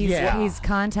news. He's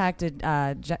contacted.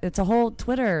 It's a whole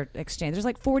Twitter exchange. There's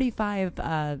like 45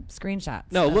 screenshots.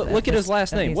 No, look at his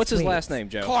last name. What's his last name,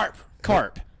 Joe?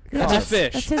 Carp. That's a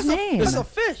fish. That's his name. That's a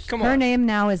fish. Come on. Her name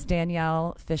now is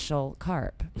Danielle Fishel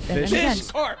Carp.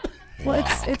 Fish Carp. Well,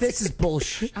 it's this is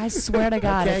bullshit. I swear to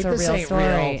God, Okay, it's a this real ain't story.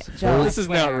 real. Joe, This is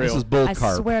not real. This is bull I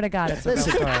carp. swear to God, it's a real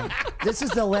story. This is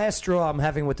the last straw I'm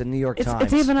having with the New York Times.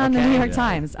 It's even on the New York Yeah.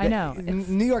 Times. I know.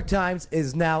 New York Times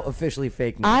is now officially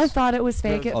fake news. I thought it was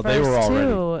fake at Oh, first they were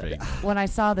already too fake. when I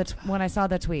saw the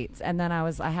tweets, and then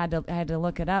I had to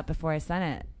look it up before I sent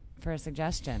it for a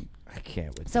suggestion. I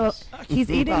can't with So this. he's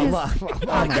eating his. Oh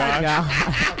my God!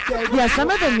 Yeah,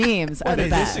 some of the memes are the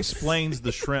This best. explains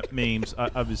the shrimp memes. I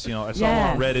saw one Yes.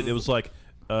 on Reddit. It was like,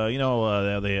 they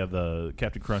have the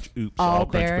Captain Crunch. Oops, All all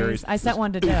crunch berries. berries. I sent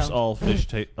one to Oops, Joe. all fish.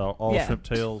 All Yeah. shrimp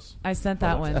tails. I sent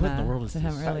that one What in the world is to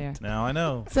him this? earlier. Now I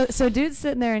know. So dude's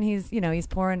sitting there and he's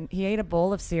pouring. He ate a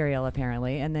bowl of cereal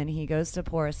apparently, and then he goes to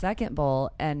pour a second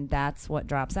bowl, and that's what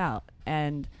drops out.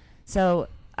 And so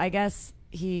I guess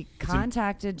he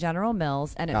contacted General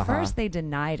Mills, and at first they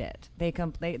denied it. They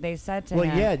said to Well,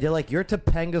 him, yeah, they're like, you're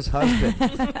Topanga's husband.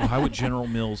 Well, how would General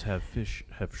Mills have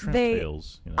shrimp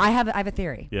tails? You know? I have a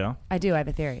theory. Yeah. I do. I have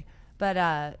a theory,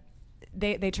 but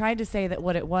they tried to say that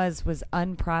what it was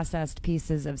unprocessed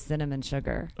pieces of cinnamon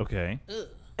sugar. Okay.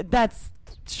 That's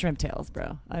shrimp tails,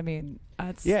 bro. I mean,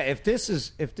 that's Yeah, if this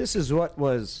is what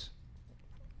was,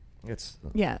 it's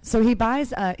yeah. So he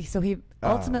buys.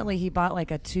 Ultimately he bought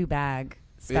like a 2-bag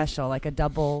special, like a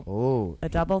double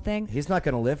thing. He's not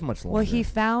going to live much longer. Well, he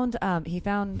found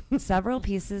several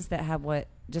pieces that have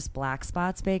just black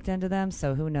spots baked into them.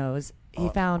 So who knows? He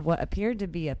found what appeared to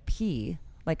be a pea,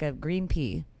 like a green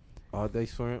pea. Are they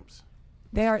shrimps?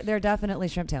 They're definitely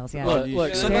shrimp tails. Yeah.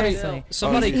 Look, Seriously.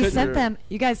 somebody he could sent them.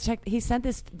 You guys check. He sent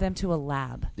them to a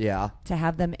lab. Yeah. To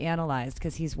have them analyzed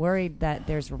because he's worried that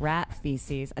there's rat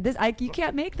feces. You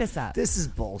can't make this up. This is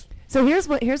bullshit. So here's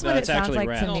what it sounds actually like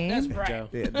rat. to me. Joe.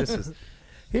 Yeah, this is.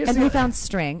 And we found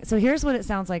string. So here's what it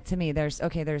sounds like to me. There's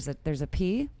a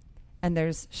pea, and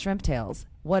there's shrimp tails.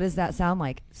 What does that sound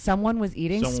like? Someone was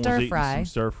eating stir fry. Some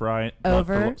stir fry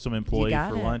over some employee you got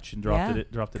for it. lunch and dropped Yeah.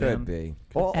 it. Dropped it Could in. be.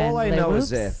 All And I know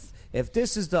is whoops. if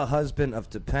this is the husband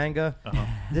of Topanga,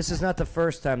 this is not the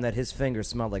first time that his fingers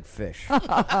smell like fish. You and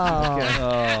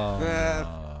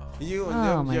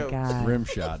Oh them my jokes. God. Rim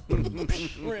shot.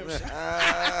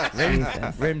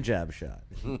 Rim jab shot.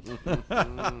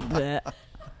 Blech.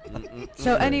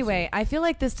 So anyway, I feel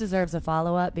like this deserves a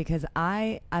follow-up because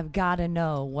I've got to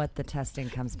know what the testing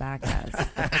comes back as.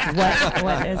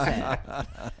 what is it?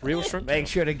 Real shrimp. Make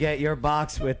sure to get your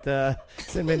box with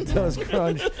Cinnamon Toast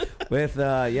Crunch with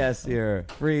your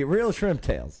free real shrimp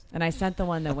tails. And I sent the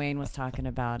one that Wayne was talking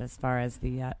about as far as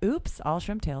the all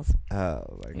shrimp tails. Oh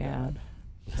my God.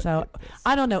 So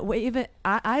I don't know. Even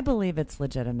I believe it's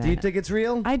legitimate. Do you think it's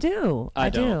real? I do. I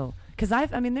don't. do. Because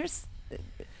there's.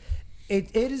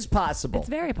 It is possible. It's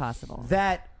very possible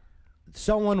that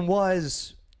someone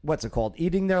was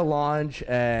eating their lunch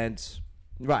and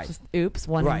Just oops.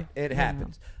 One. right. It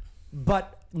happens,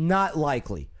 but not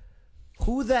likely.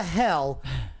 Who the hell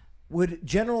would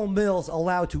General Mills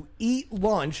allow to eat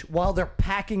lunch while they're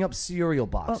packing up cereal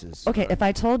boxes? Okay, if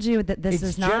I told you that this It's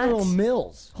is not General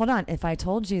Mills. Hold on. If I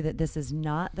told you that this is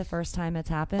not the first time it's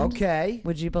happened, Okay.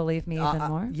 would you believe me even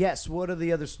more? Yes. What are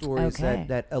the other stories Okay.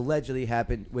 that allegedly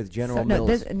happened with General So,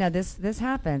 Mills? this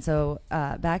happened. So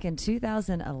back in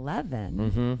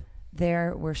 2011,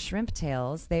 there were shrimp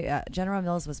tails. General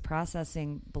Mills was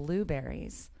processing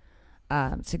blueberries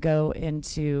to go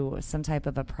into some type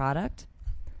of a product,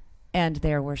 and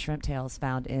there were shrimp tails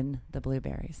found in the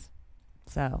blueberries.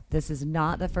 So this is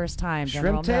not the first time Shrimp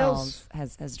General tails?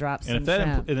 Mills has dropped And some if,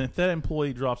 shrimp. and if that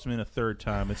employee drops him in a third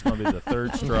time, it's going to be the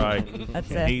third strike. That's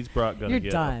and it. he's going to You're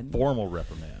get done. a formal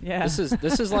reprimand. Yeah. This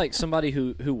is like somebody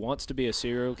who wants to be a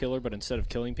serial killer, but instead of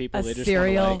killing people, A they just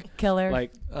serial wanna, killer?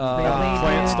 like Really,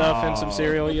 plant dude? stuff in some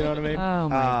cereal. You know what I mean? Oh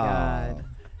my God.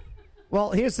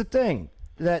 Well, here's the thing.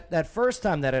 That first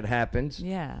time that it happened.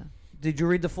 Yeah. Did you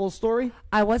read the full story?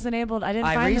 I wasn't able. I didn't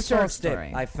I find the full researched story.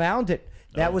 it. I found it.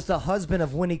 That was the husband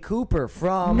of Winnie Cooper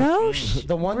from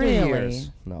The Wonder really? Years.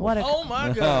 No. What a, Oh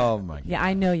my God. Oh my God. Yeah,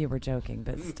 I know you were joking,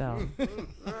 but still.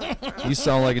 You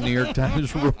sound like a New York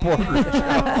Times reporter.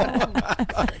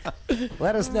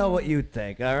 Let us know what you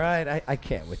think. All right, I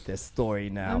can't with this story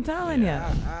now. I'm telling you.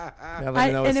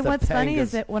 And what's funny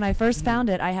is that when I first found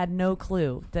it, I had no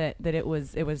clue that it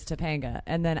was Topanga.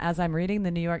 And then as I'm reading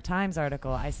the New York Times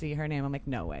article, I see her name. I'm like,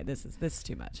 no way, this is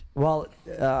too much. Well,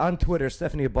 on Twitter,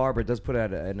 Stephanie Barber does put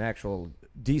out an actual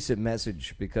decent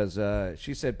message because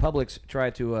she said Publix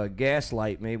tried to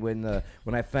gaslight me when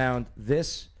I found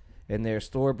this in their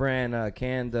store brand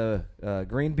canned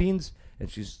green beans, and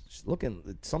she's looking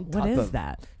at some What type is of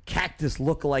that? cactus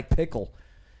look-alike pickle.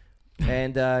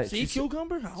 And Sea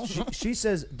cucumber? I don't know. she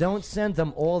says don't send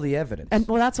them all the evidence. And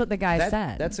well, that's what the guy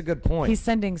said. That's a good point. He's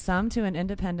sending some to an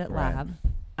independent Right. lab.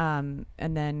 And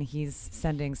then he's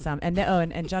sending some, and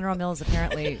General Mills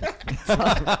apparently.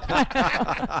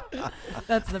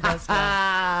 That's the best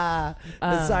one.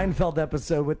 The Seinfeld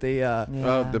episode with the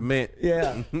the mint.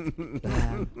 Yeah.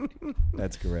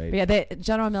 That's great. But yeah,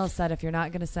 General Mills said if you're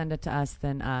not going to send it to us,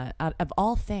 then out of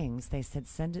all things, they said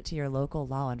send it to your local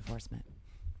law enforcement.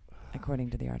 According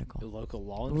to the article, The local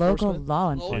law enforcement. local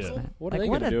law enforcement. What are Like, they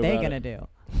what gonna are do they about going to it? do?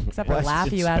 Except for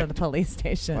laugh you out of the police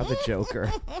station. I'm the Joker.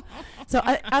 So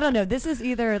I don't know. This is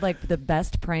either like the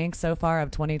best prank so far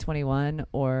of 2021,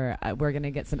 or we're going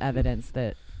to get some evidence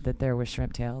that there was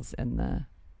shrimp tails in the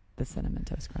Cinnamon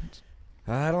Toast Crunch.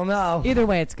 I don't know. Either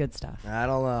way, it's good stuff. I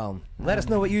don't know. Let us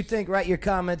know what you think. Write your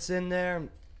comments in there.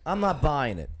 I'm not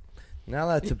buying it. Now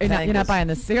that's You're not buying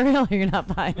the cereal, or you're not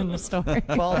buying the story.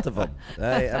 Both of them.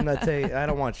 I'm not telling you. I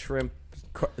don't want shrimp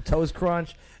toast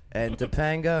crunch and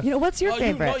Topanga. You know, what's your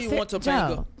favorite? You know you want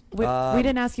Topanga. Joe, we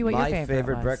didn't ask you what your favorite My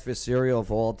favorite was. breakfast cereal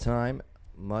of all time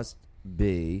must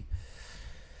be.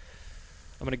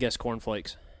 I'm gonna guess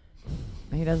cornflakes.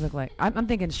 He does look like I'm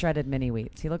thinking shredded mini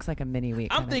wheats. He looks like a mini wheat.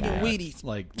 I'm thinking guy. Wheaties.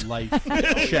 Like life Oh, yeah,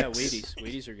 checks. Wheaties.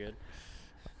 Wheaties are good.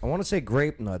 I want to say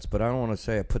grape nuts, but I don't want to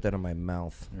say I put that in my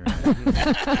mouth.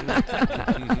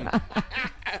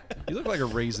 You look like a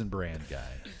Raisin Bran guy.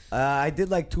 I did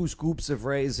like 2 scoops of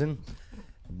raisin,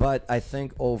 but I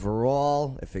think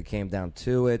overall, if it came down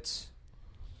to it,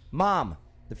 Mom,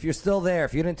 if you're still there,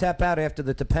 if you didn't tap out after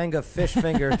the Topanga fish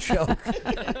finger joke,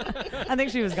 I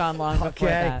think she was gone long before okay,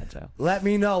 that, Joe. let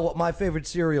me know what my favorite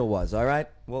cereal was. All right,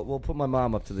 we'll put my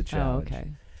mom up to the Oh, challenge. okay.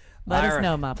 Let All us right.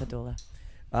 know,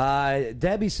 Mapadula.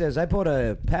 Debbie says I bought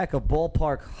a pack of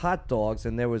ballpark hot dogs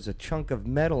and there was a chunk of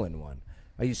metal in one.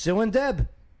 Are you suing, Deb?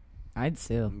 I'd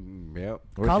sue. Yep.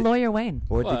 Or Call did- Lawyer Wayne.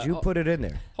 Or Well, did you put it in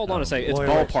there? Hold on a second. It's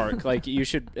Lawyer- ballpark. Like you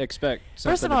should expect. First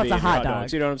of something all, to it's be a in your hot dog.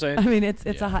 dogs. You know what I'm saying? I mean, it's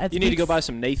a hot. It's You need to go beaks, buy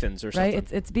some Nathans or something. right.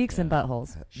 It's beaks and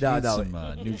buttholes. No, Need no.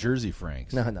 some New Jersey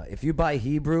Franks. No. If you buy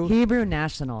Hebrew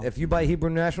National. if you buy Hebrew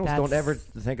Nationals, don't That's- ever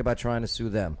think about trying to sue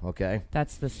them, okay?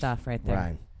 That's the stuff right there.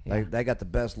 Right. Yeah. They got the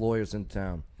best lawyers in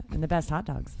town. And the best hot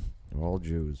dogs. They're all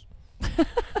Jews.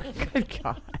 Good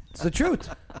God. It's the truth.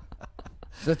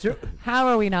 It's the truth. How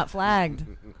are we not flagged?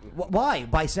 Why?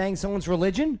 By saying someone's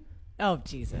religion? Oh,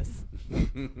 Jesus.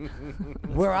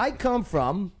 Where I come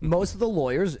from, most of the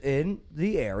lawyers in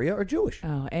the area are Jewish.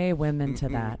 Oh, women to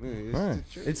that. Right.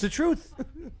 It's the truth.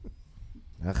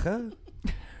 Uh-huh.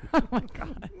 Oh, my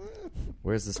God.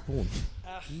 Where's the spoon?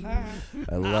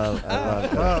 I love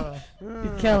that.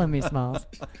 You're killing me, Smalls.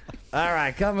 All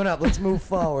right, coming up, let's move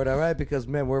forward, all right? Because,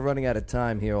 man, we're running out of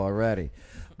time here already.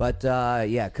 But,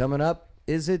 yeah, coming up,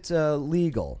 is it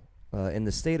legal in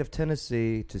the state of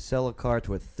Tennessee to sell a car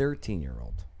to a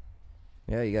 13-year-old?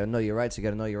 Yeah, you got to know your rights. You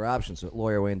got to know your options at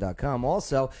LawyerWayne.com.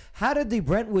 Also, how did the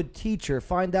Brentwood teacher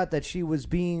find out that she was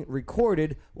being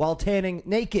recorded while tanning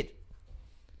naked?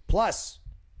 Plus,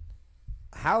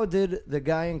 how did the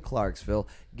guy in Clarksville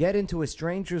get into a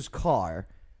stranger's car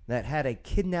that had a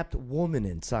kidnapped woman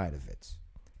inside of it?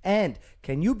 And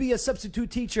can you be a substitute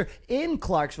teacher in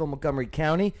Clarksville, Montgomery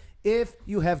County, if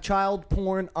you have child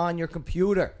porn on your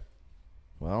computer?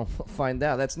 Well, we'll find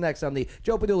out. That's next on the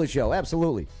Joe Padula Show.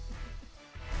 Absolutely.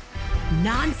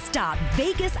 Non-stop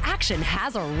Vegas action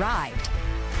has arrived.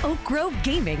 Oak Grove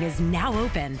Gaming is now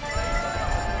open.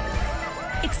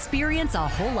 Experience a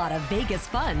whole lot of Vegas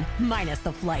fun, minus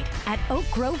the flight, at Oak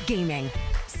Grove Gaming.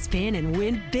 Spin and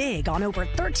win big on over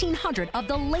 1,300 of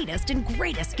the latest and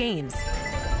greatest games.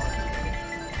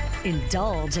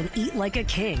 Indulge and eat like a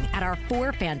king at our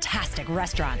 4 fantastic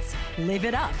restaurants. Live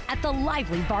it up at the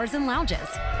lively bars and lounges.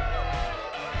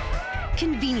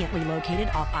 Conveniently located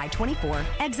off I-24,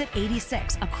 exit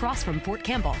 86, across from Fort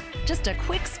Campbell. Just a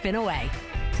quick spin away.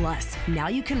 Plus, now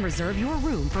you can reserve your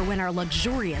room for when our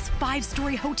luxurious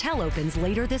 5-story hotel opens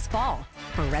later this fall.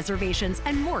 For reservations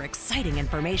and more exciting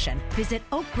information, visit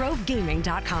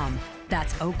oakgrovegaming.com.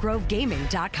 That's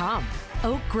oakgrovegaming.com.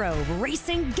 Oak Grove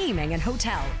Racing, Gaming, and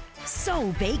Hotel.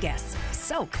 So Vegas,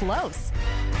 so close.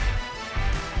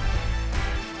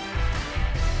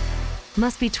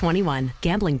 Must be 21.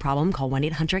 Gambling problem? Call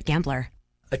 1-800-GAMBLER.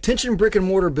 Attention brick and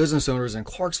mortar business owners in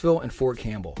Clarksville and Fort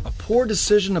Campbell. A poor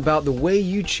decision about the way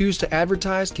you choose to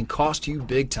advertise can cost you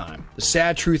big time. The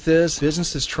sad truth is,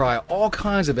 businesses try all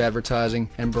kinds of advertising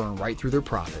and burn right through their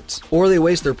profits. Or they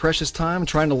waste their precious time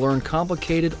trying to learn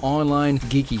complicated online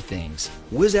geeky things.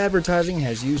 Wiz Advertising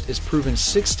has used its proven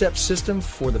 6-step system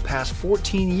for the past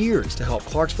 14 years to help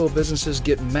Clarksville businesses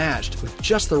get matched with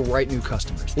just the right new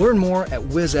customers. Learn more at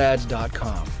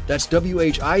wizads.com. That's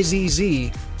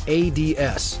WHIZZ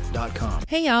ads.com.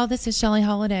 Hey y'all, this is Shelly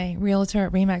Holiday, realtor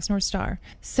at Remax North Star.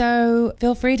 So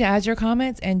feel free to add your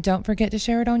comments and don't forget to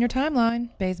share it on your timeline.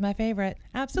 Bay's my favorite.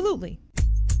 Absolutely.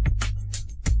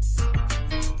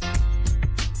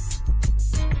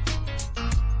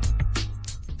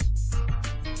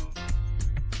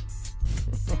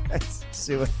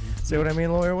 see what I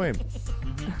mean, Lawyer Wayne?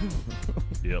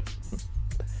 Yep.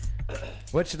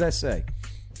 What should I say?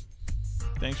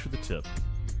 Thanks for the tip.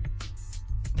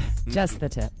 Just the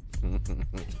tip.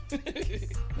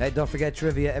 Hey, don't forget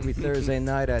trivia every Thursday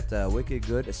night at Wicked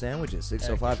Good Sandwiches,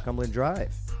 605 Cumberland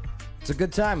Drive. It's a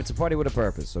good time. It's a party with a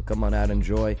purpose. So come on out,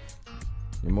 enjoy.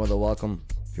 You're more than welcome.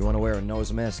 If you want to wear a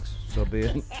nose mask, so be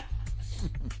it.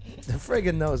 The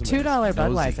friggin' nose mask. $2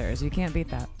 Budweisers. You can't beat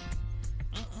that.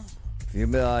 If you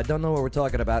don't know what we're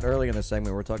talking about, earlier in the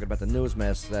segment, we're talking about the nose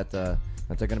masks that they're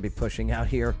going to be pushing out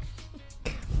here.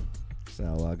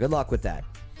 So good luck with that.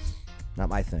 Not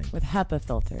my thing. With HEPA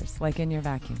filters, like in your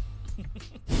vacuum.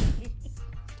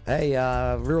 Hey,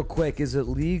 real quick, is it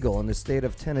legal in the state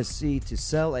of Tennessee to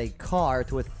sell a car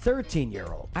to a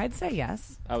 13-year-old? I'd say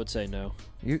yes. I would say no.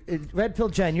 Red Pill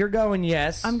Jen, you're going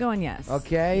yes. I'm going yes.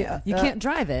 Okay. Yeah. You can't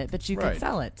drive it, but you can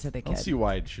sell it to the I kid. don't see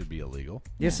why it should be illegal.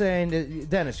 You're saying,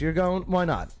 Dennis, you're going, why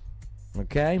not?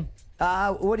 Okay.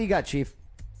 What do you got, Chief?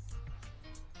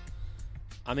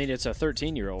 I mean, it's a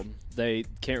 13-year-old. They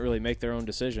can't really make their own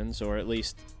decisions, or at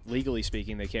least legally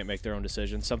speaking, they can't make their own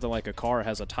decisions. Something like a car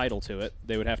has a title to it.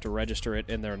 They would have to register it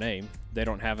in their name. They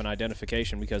don't have an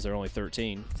identification because they're only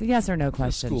 13. It's a yes or no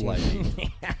question. School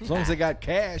ID. As long as they got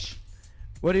cash.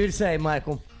 What do you say,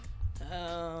 Michael?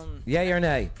 Yay or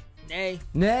nay? Nay.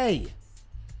 Nay.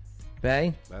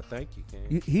 Bay? I think you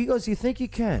can. He goes, you think you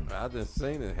can? I've just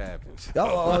seen it happen.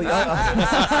 Oh,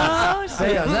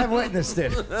 shit. I've witnessed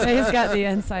it. He's got the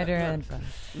insider info.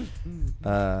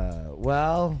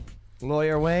 Well,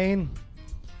 Lawyer Wayne,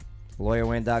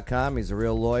 LawyerWayne.com. He's a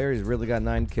real lawyer. He's really got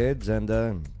 9 kids.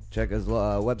 And check his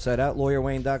website out,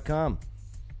 LawyerWayne.com.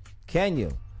 Can you,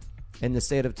 in the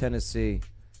state of Tennessee,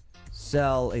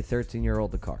 sell a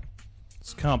 13-year-old a car?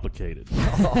 It's complicated.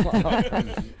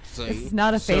 It's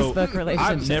not a Facebook relationship.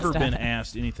 I've never been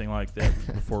asked anything like that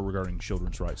before regarding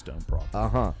children's rights to own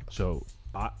property. So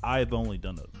I've only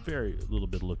done a very little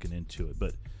bit of looking into it.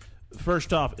 But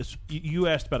first off, you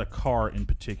asked about a car in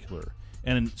particular.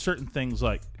 And in certain things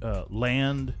like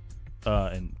land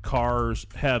and cars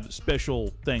have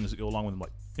special things that go along with them. Like,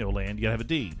 land, you got to have a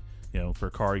deed. For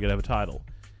a car, you got to have a title.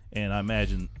 And I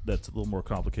imagine that's a little more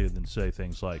complicated than, say,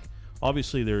 things like,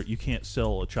 obviously, you can't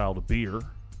sell a child a beer,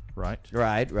 right?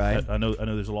 Right. I know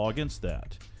there's a law against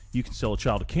that. You can sell a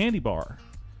child a candy bar.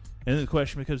 And then the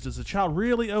question becomes, does the child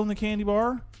really own the candy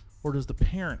bar, or does the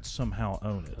parent somehow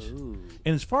own it? Ooh.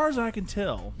 And as far as I can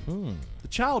tell, the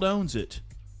child owns it,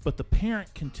 but the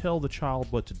parent can tell the child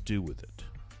what to do with it,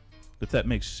 if that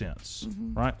makes sense,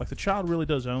 right? Like the child really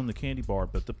does own the candy bar,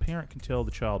 but the parent can tell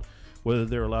the child whether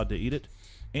they're allowed to eat it.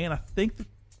 And I think the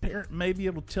parent may be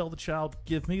able to tell the child,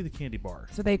 give me the candy bar.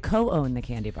 So they co-own the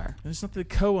candy bar. And it's not that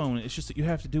they co-own it. It's just that you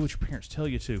have to do what your parents tell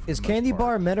you to. Is candy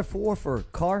bar a metaphor for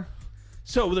car?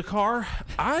 So with a car,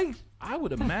 I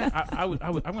would imagine. I'm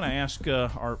going to ask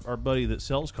our buddy that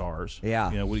sells cars.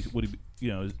 Yeah. Would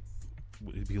he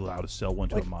would he be allowed to sell one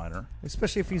to a minor?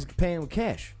 Especially if he's paying with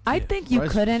cash. I think you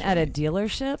couldn't at a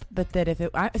dealership, but that if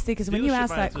it because when you Dealership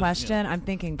ask that has a, question, I'm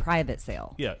thinking private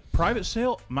sale. Yeah, private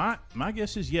sale. My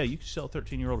guess is you can sell a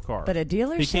 13-year-old car. But a He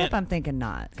dealership, can't- I'm thinking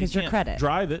not, because he your can't credit.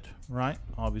 drive it, right?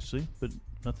 Obviously, but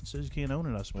nothing says you can't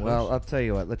own it. I suppose. Well, I'll tell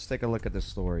you what. Let's take a look at this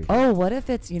story. Oh, what if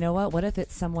it's What if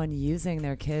it's someone using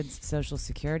their kids' social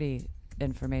security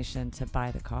information to buy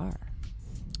the car?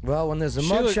 Well, when there's a She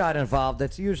mugshot involved,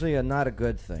 that's usually not a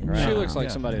good thing, right? She looks like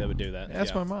somebody that would do that.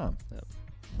 That's my mom.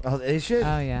 Oh, is she?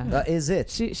 Oh yeah. Is it?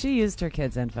 She used her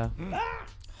kids' info.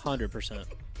 100%.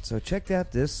 So check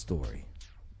out this story.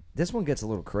 This one gets a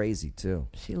little crazy too.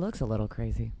 She looks a little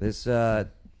crazy. This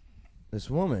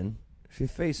woman, she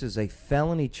faces a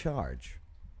felony charge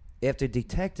after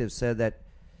detectives said that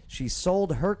she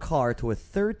sold her car to a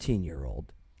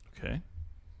 13-year-old. Okay.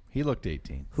 He looked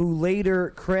 18. Who later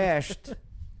crashed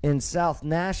in South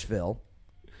Nashville,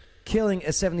 killing a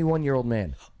 71-year-old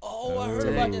man. Oh, I heard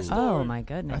about this story. Oh my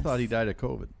goodness. I thought he died of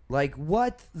COVID. Like,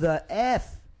 what the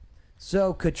F?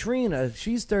 So Katrina,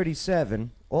 she's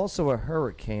 37, also a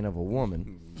hurricane of a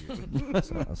woman.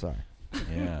 I'm sorry.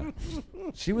 Yeah.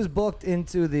 She was booked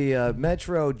into the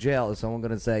Metro jail. Is someone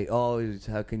going to say, oh,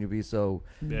 how can you be so...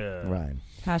 Yeah. Right.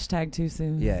 Hashtag too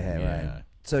soon. Yeah, right.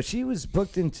 So she was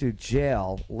booked into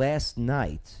jail last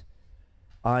night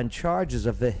on charges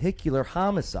of vehicular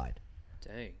homicide.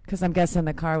 Dang. Because I'm guessing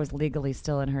the car was legally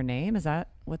still in her name. Is that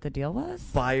what the deal was?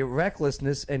 By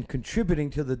recklessness and contributing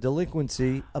to the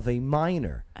delinquency of a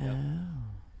minor. Oh.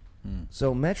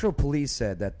 So Metro Police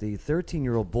said that the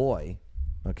 13-year-old boy,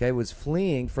 was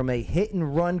fleeing from a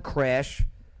hit-and-run crash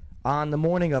on the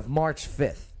morning of March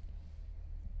 5th.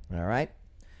 All right?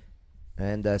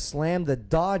 And slammed the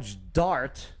Dodge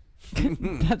Dart.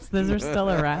 Those are still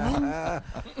around?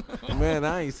 Man,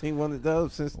 I ain't seen one of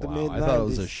those since the mid-90s. I thought it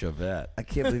was a Chevette. I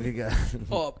can't believe you got...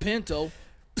 Oh, a Pinto.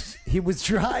 He was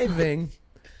driving,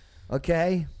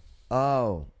 okay?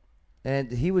 Oh.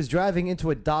 And he was driving into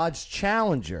a Dodge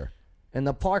Challenger in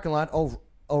the parking lot of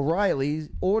O'Reilly's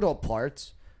Auto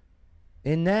Parts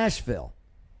in Nashville.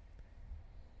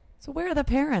 So where are the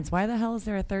parents? Why the hell is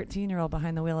there a 13-year-old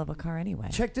behind the wheel of a car anyway?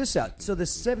 Check this out. So the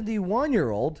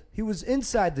 71-year-old, he was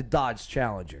inside the Dodge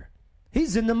Challenger.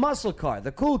 He's in the muscle car,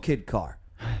 the cool kid car.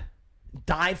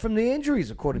 Died from the injuries,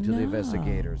 according to the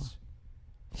investigators.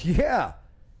 Yeah.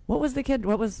 What was the kid?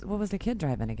 What was the kid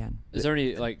driving again? Is there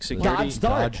any security?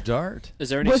 Dodge Dart. Is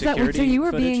there any Was security? so you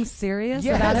were footage? being serious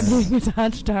Yes. about it being a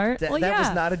Dodge Dart? That was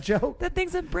not a joke. That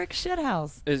thing's a brick shit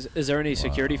house. Is there any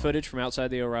security footage from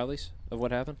outside the O'Reillys of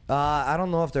what happened? I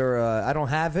don't know if they're... I don't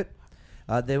have it.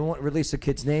 They won't release the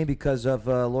kid's name because of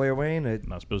Lawyer Wayne.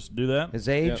 Not supposed to do that. His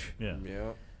age. Yeah.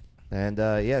 And,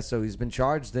 so he's been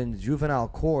charged in juvenile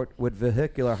court with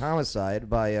vehicular homicide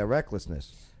by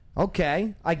recklessness.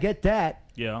 Okay, I get that.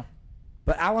 Yeah.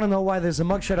 But I want to know why there's a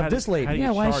mugshot of this lady. How do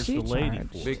you why is charge she the lady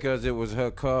charged? for it? Because it was her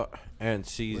car, and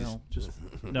she's...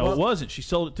 No, it wasn't. She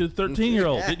sold it to the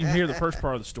 13-year-old. Didn't you hear the first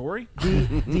part of the story?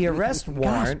 The arrest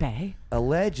warrant Bae.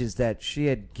 alleges that she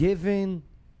had given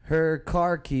her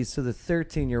car keys to the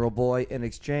 13-year-old boy in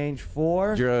exchange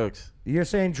for... drugs. You're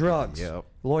saying drugs. Yep.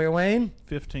 Lawyer Wayne?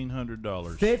 $1,500.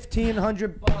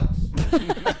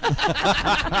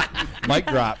 $1,500. Mic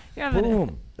drop.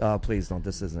 Boom. Please don't.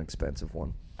 This is an expensive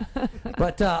one.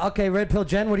 But, okay, Red Pill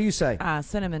Jen, what do you say?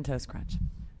 Cinnamon Toast Crunch.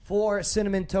 4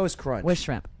 Cinnamon Toast Crunch. With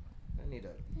shrimp.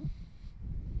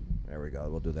 There we go.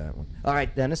 We'll do that one. All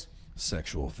right, Dennis.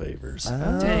 Sexual favors.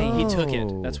 Dang, he took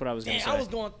it. That's what I was going to say. I was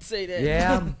going to say that.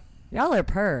 Yeah. Y'all are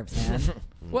pervs, man.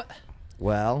 What?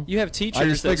 Well, You have I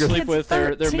teachers just that figured- sleep with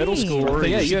their middle 13. schoolers.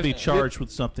 Yeah, you you have be charged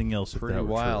with something else if Pretty that were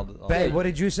wild. true. Babe, what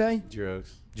did you say?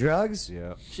 Drugs. Drugs?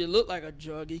 Yeah. She looked like a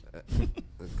druggie.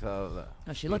 Oh,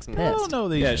 she looks pissed. I don't know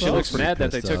these Yeah, she folks. looks mad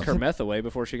that they pissed took off. her meth away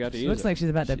before she got to She use looks it. like she's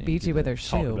about to beat you with her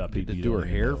Talk shoe. about Did people they you do her don't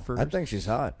hair know. first? I think she's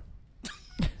hot.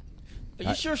 Are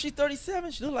you sure she's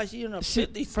 37? She look like she's in her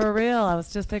 50s. For real, I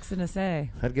was just fixing to say.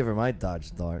 I'd give her my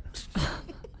Dodge Dart.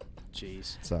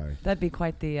 Jeez. Sorry. That'd be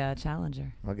quite the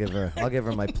Challenger. I'll give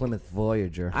her my Plymouth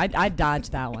Voyager. I'd dodge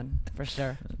that one, for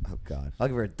sure. Oh, God. I'll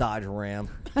give her a Dodge Ram.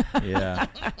 Yeah.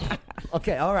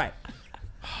 Okay, all right.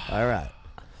 All right.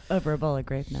 Over a bowl of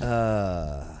grape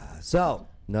nuts. So,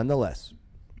 nonetheless,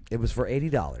 it was for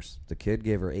 $80. The kid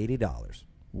gave her $80.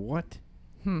 What?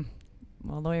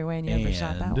 Well, Lawyer Wayne, you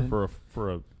overshot that one.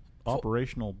 For a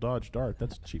operational Dodge Dart,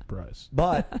 that's a cheap price.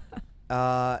 But,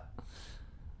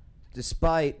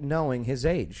 despite knowing his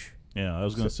age, Yeah, I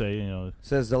was going to say,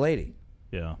 says the lady.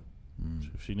 yeah.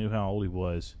 If she knew how old he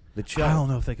was. The I child, don't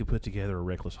know if they could put together a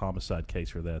reckless homicide case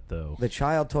for that, though. the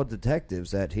child told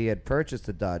detectives that he had purchased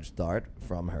the Dodge Dart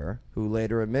from her, who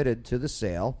later admitted to the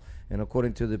sale. And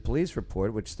according to the police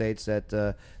report, which states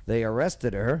that they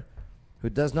arrested her, who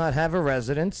does not have a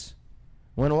residence,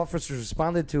 when officers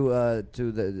responded to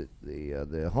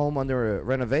the home under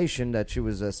renovation that she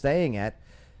was staying at.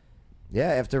 Yeah,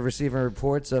 after receiving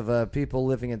reports of people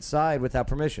living inside without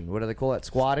permission. What do they call it?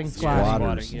 Squatting?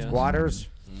 Squatters. Yeah. Squatters.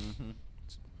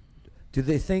 Do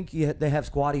they think they have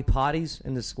squatty potties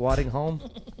in the squatting home?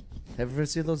 Have you ever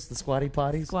seen those, the squatty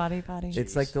potties? Squatty potty.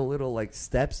 It's like the little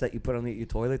steps that you put on your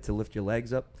toilet to lift your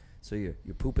legs up. So you're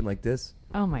pooping like this.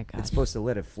 Oh, my God. It's supposed to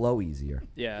let it flow easier.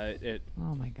 Yeah,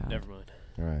 Oh, my God. Never mind.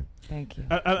 All right. Thank you.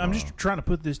 I'm just trying to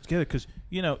put this together because,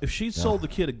 if she sold the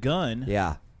kid a gun,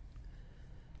 Yeah.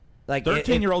 Like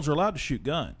 13-year-olds are allowed to shoot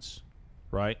guns,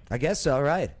 right? I guess so,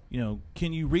 right.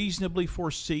 Can you reasonably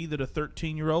foresee that a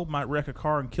 13-year-old might wreck a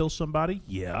car and kill somebody?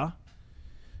 Yeah.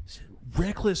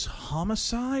 Reckless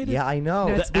homicide? Yeah, I know.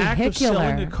 No, it's The act of selling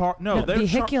vehicular. a car. No, they're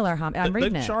vehicular I'm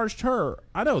reading they've it. charged her.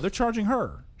 I know, they're charging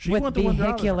her. She With went the one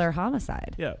driving her. vehicular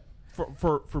homicide. Yeah.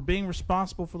 For being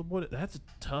responsible for the boy. That's a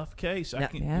tough case. I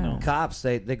can't, Yeah. Cops,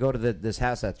 they go to this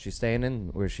house that she's staying in,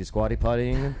 where she's squatty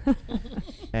pottying in,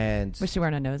 and Was she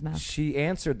wearing a nose mask? she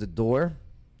answered the door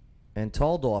and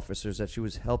told officers that she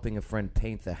was helping a friend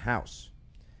paint the house.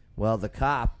 Well, the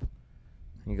cop,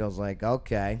 he goes like,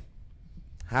 okay,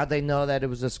 how'd they know that it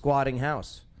was a squatting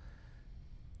house?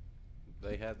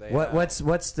 They had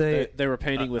What's the? They were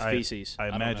painting with feces. I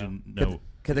don't imagine know. no.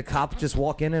 Could the cop just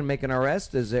walk in and make an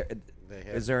arrest? Is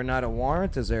there not a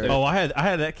warrant? Is there? Oh, I had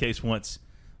that case once.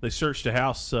 They searched a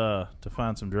house to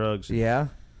find some drugs. Yeah.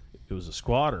 It was a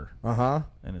squatter. Uh-huh.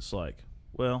 And it's like,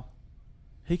 well,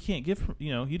 he can't give,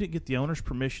 you didn't get the owner's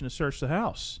permission to search the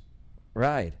house.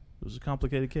 Right. It was a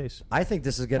complicated case. I think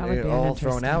this is That would getting be an all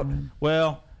thrown out. interesting one.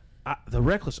 Well, the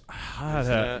reckless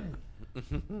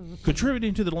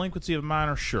contributing to the delinquency of a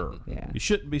minor, sure. Yeah. You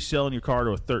shouldn't be selling your car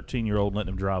to a 13-year-old and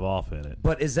letting him drive off in it.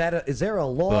 But is there a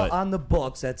law But- on the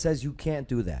books that says you can't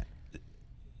do that?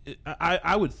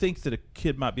 I would think that a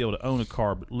kid might be able to own a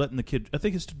car, but letting the kid, I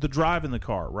think it's the drive in the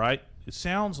car, right? It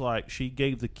sounds like she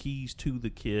gave the keys to the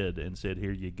kid and said,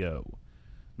 "Here you go."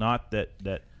 Not that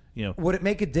Would it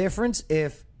make a difference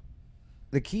if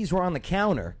the keys were on the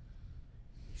counter?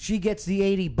 She gets the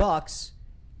 $80.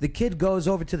 The kid goes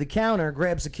over to the counter,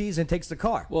 grabs the keys, and takes the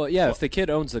car. Well, yeah. If the kid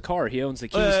owns the car, he owns the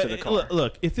keys to the car.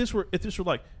 Look, if this were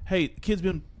like, hey, the kid's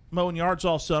been mowing yards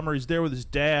all summer. He's there with his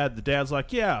dad. The dad's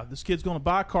like, yeah, this kid's going to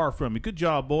buy a car from you. Good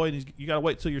job, boy. And you got to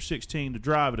wait till you're 16 to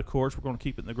drive it. Of course, we're going to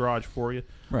keep it in the garage for you.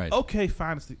 Right. Okay,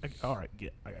 fine. All right,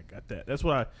 I got that. That's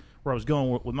where I was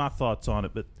going with my thoughts on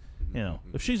it. But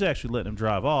if she's actually letting him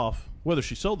drive off, whether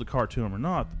she sold the car to him or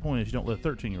not, the point is you don't let a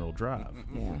 13-year-old drive.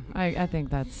 Yeah, I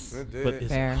think that's But it's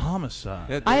fair. a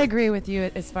homicide. I agree with you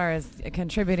as far as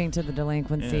contributing to the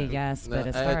delinquency, Yeah. yes. But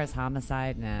as far as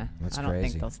homicide, nah. That's I don't crazy.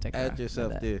 think they'll stick Ask with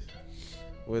yourself it. this: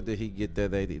 where did he get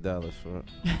that $80 from?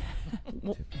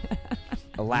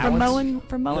 Allowance?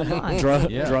 For mowing lawns.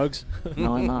 Drugs.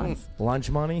 Mowing lawns. Lunch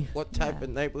money? What type of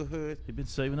neighborhood? He'd been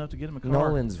saving up to get him a car.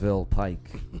 Nolensville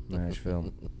Pike,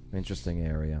 Nashville. Interesting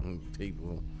area.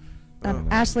 People.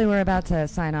 Ashley, we're about to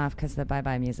sign off because the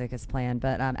bye-bye music is playing.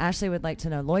 But Ashley would like to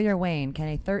know, Lawyer Wayne, can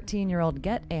a 13-year-old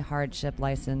get a hardship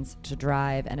license to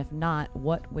drive? And if not,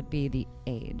 what would be the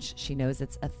age? She knows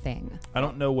it's a thing. I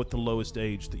don't know what the lowest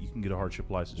age that you can get a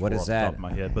hardship license What for is off that? the top of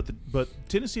my head, but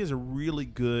Tennessee has a really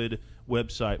good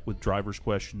website with driver's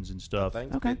questions and stuff.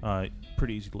 Okay.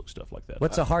 Pretty easy to look stuff like that.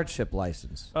 What's a hardship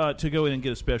license? To go in and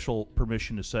get a special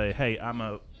permission to say, hey, I'm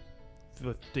a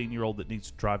 15-year-old that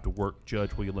needs to drive to work.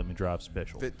 Judge, will you let me drive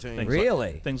special? 15. Things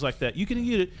Really? Things like that. You can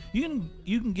get it.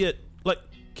 You can get like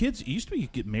kids. It used to be you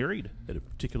could get married at a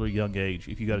particular young age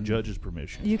if you got a judge's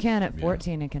permission. You can at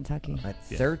 14 in Kentucky. At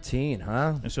 13,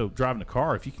 huh? And so driving a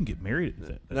car, if you can get married at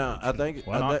that No, I think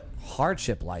why not?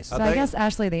 Hardship license. So I guess,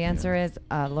 Ashley, the answer is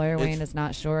Lawyer Wayne is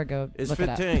not sure. Go It's look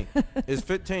 15. it up. It's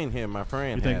 15 here. My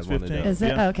friend You think has it's one of 15? those. Is it?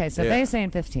 Yeah. Okay, so Yeah. they're saying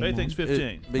 15. They then. think's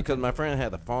 15. Because my friend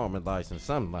had a farming license,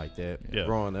 something like that, Yeah.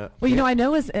 growing up. Well, I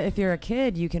know if you're a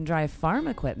kid, you can drive farm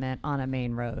equipment on a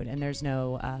main road, and there's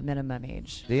no minimum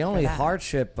age. The for only that.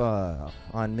 hardship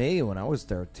on me when I was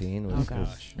 13 was,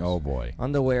 Oh boy.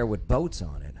 underwear with boats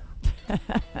on it.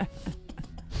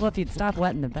 Well, if you'd stop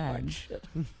wetting the bed.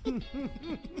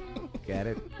 Get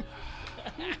it?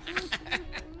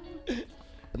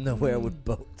 Underwear with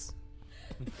boats.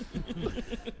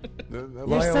 You're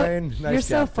Lawyer so, Wayne, nice you're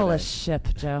so job full of today. ship,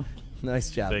 Joe. Nice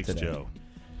job Thanks, today. Joe.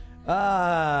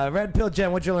 Red Pill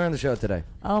Jen, what'd you learn on the show today?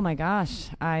 Oh my gosh,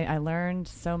 I learned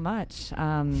so much.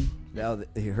 Now,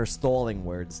 her stalling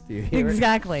words. Do you hear it?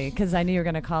 Exactly, because I knew you were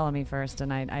going to call on me first,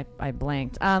 and I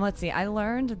blanked. Let's see. I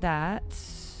learned that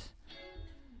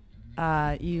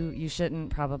you shouldn't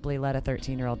probably let a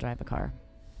 13-year-old drive a car.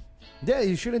 Yeah,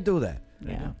 you shouldn't do that.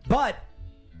 Yeah. But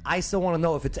I still want to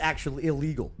know if it's actually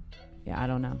illegal. Yeah, I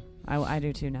don't know. I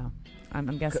do too now.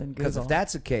 I'm guessing Google. Because if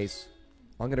that's the case,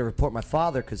 I'm going to report my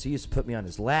father because he used to put me on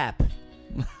his lap.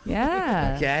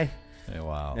 Yeah. Okay? Hey,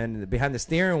 wow. And behind the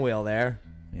steering wheel there.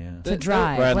 Yeah. To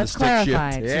drive. Let's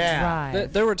clarify. To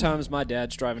drive. There were times my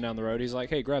dad's driving down the road. He's like,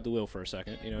 "Hey, grab the wheel for a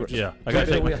second." You know, just I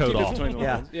gotta take my coat off.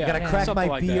 Yeah, I gotta crack something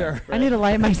my like beer. that. I need to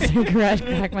light my cigarette,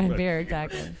 crack my beer.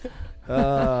 Exactly.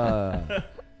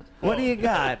 What do you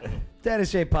got?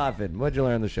 Dennis J. Potvin, what'd you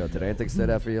learn on the show today? Anything stood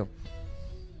out for you?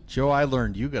 Joe, I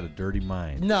learned you got a dirty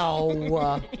mind.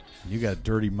 No. You got a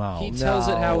dirty mouth. He tells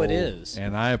it how it is.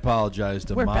 And I apologize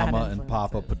to We're bad Mama and influences.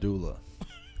 Papa Padula.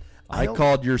 I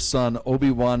called your son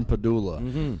Obi-Wan Padula,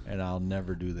 and I'll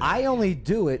never do that. I only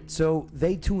do it so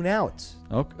they tune out.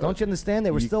 Okay. Don't you understand?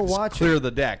 They were still watching. Clear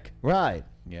the deck. Right.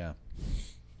 Yeah.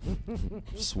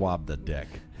 Swab the deck.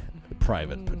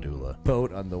 Private Padula.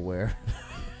 Boat underwear.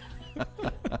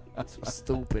 So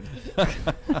stupid.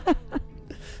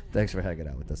 Thanks for hanging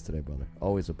out with us today, brother.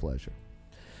 Always a pleasure.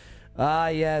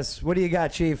 Yes. What do you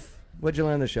got, Chief? What'd you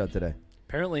learn on the show today?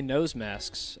 Apparently, nose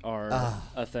masks are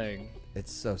a thing.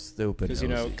 It's so stupid. Because, you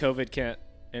know, COVID can't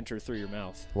enter through your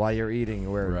mouth. While you're eating,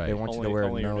 they want you to wear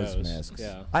only your nose nose. masks.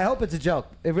 Yeah. I hope it's a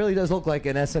joke. It really does look like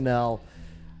an SNL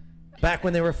back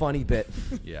when they were a funny bit.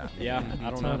 Yeah. Yeah, I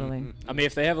don't Totally. know. I mean,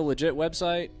 if they have a legit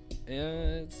website,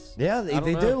 it's... Yeah, I don't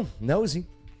they know. do. Nosy.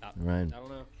 Right. I don't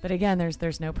know. But again,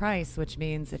 there's no price, which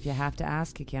means if you have to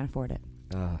ask, you can't afford it.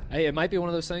 Hey, it might be one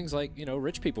of those things like, you know,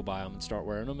 rich people buy them and start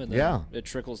wearing them, and then it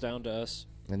trickles down to us.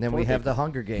 And then we have the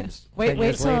Hunger Games. Wait 10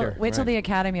 years later. till the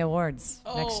Academy Awards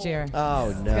next year. Oh,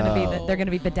 It's no. gonna be they're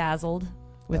gonna be bedazzled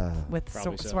with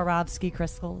Probably so. Swarovski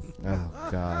crystals. Oh,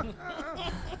 God.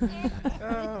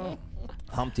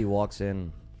 Humpty walks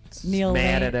in. Neil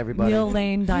mad Lane, at everybody. Neil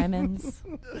Lane diamonds.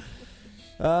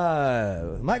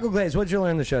 Michael Glaze, what'd you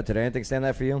learn on the show today? Anything stand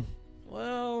out for you?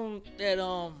 Well,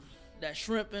 that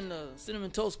shrimp and the cinnamon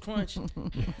toast crunch,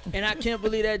 and I can't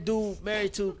believe that dude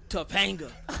married to Topanga.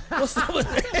 What's up with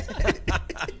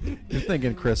that? You're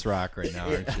thinking Chris Rock right now,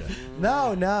 aren't you?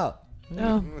 No.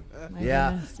 No.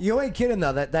 Yeah. You ain't kidding,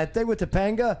 though. That thing with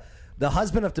Topanga, the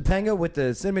husband of Topanga with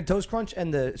the cinnamon toast crunch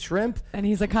and the shrimp. And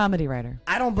he's a comedy writer.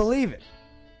 I don't believe it.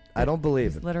 I don't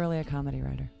believe it. Literally a comedy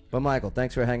writer. But, Michael,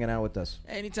 thanks for hanging out with us.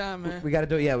 Anytime, man. We got to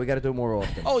do it. We got to do it more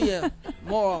often. Oh, yeah.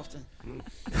 More often.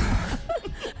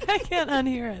 I can't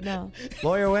unhear it now.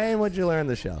 Lawyer Wayne, what'd you learn on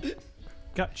the show?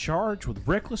 Got charged with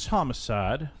reckless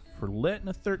homicide for letting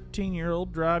a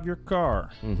 13-year-old drive your car.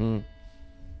 Mm-hmm.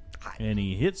 And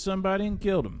he hit somebody and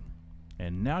killed him.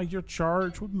 And now you're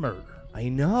charged with murder. I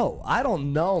know. I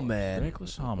don't know, man.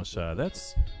 Reckless homicide.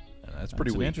 That's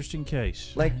pretty an weak. interesting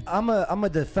case. Like, I'm a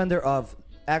defender of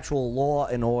actual law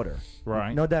and order.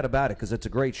 Right. No doubt about it, because it's a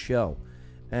great show.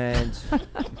 And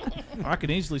I can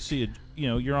easily see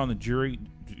you're on the jury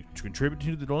to contribute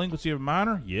to the delinquency of a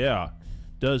minor. Yeah.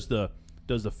 Does the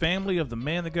family of the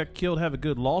man that got killed have a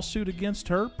good lawsuit against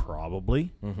her?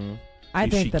 Probably. Mm-hmm. I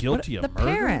Is think she the guilty of the murder?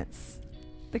 parents,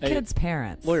 the Hey, kid's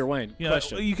parents. Lawyer Wayne,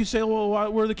 question. You can say, well, why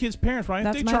were the kid's parents? Why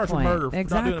didn't That's they my charge with point. murder for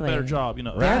not doing a better Exactly.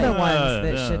 job? They're the ones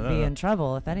that should be in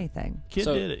trouble, if anything. Kid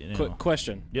So, did it. quick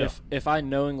question. Yeah. If I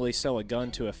knowingly sell a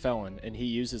gun to a felon and he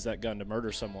uses that gun to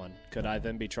murder someone, could I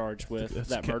then be charged with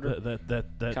that murder?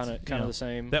 That's kind of the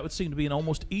same. That would seem to be an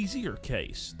almost easier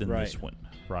case than Right. this one,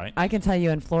 right? I can tell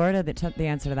you in Florida that the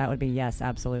answer to that would be yes,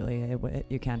 absolutely.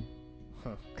 You can.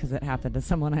 Huh. Because it happened to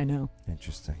someone I know.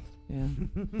 Interesting. Yeah.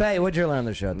 Bay, what'd you learn on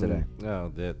the show today? Oh,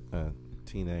 that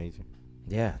teenager.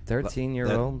 Yeah,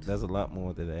 13-year-old. There's a lot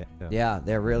more to that. Yeah,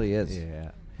 there really is.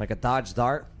 Yeah. Like a Dodge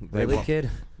Dart, really,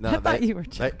 kid? No, I thought you were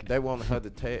joking. They wanted her to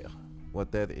tell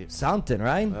what that is. Something,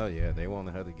 right? Oh, yeah. They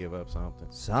wanted her to give up something.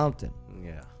 Something.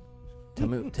 Yeah. Tell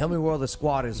me where all the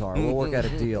squatters are. We'll work out a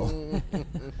deal.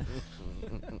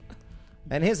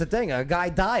 And here's the thing. A guy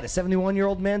died. A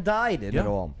 71-year-old man died in it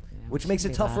all. Which makes it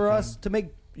be tough for laughing. us to make,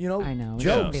 I know. We jokes.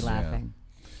 shouldn't be laughing.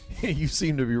 You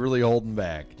seem to be really holding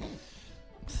back.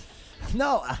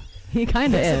 No. He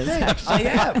kind of is. I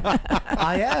am.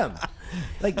 I am.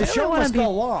 Like, the I don't show wanna must be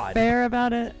go on. fair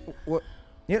about it.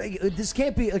 This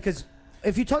can't be, because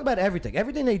if you talk about everything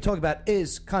that you talk about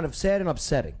is kind of sad and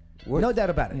upsetting. No doubt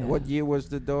about it. Yeah. What year was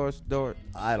the Doors Dart?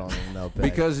 I don't even know. Bay.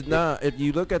 Because if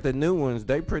you look at the new ones,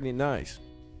 they pretty nice.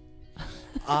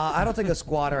 I don't think a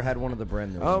squatter had one of the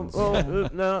brand new ones.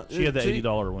 No, She had the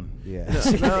 $80 one.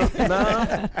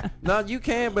 Yeah. No, you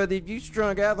can, but if you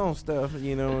strung out on stuff,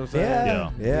 you know what I'm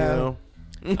saying? Yeah.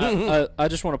 You know? I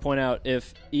just want to point out,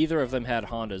 if either of them had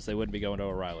Hondas, they wouldn't be going to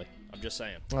O'Reilly. I'm just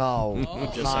saying. Oh,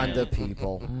 Just Honda saying.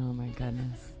 people. Oh my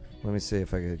goodness. Let me see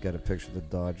if I could get a picture of the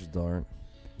Dodge Dart.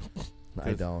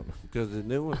 I don't. Because the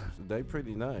new ones, they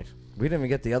pretty nice. We didn't even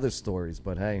get the other stories,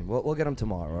 but hey, we'll get them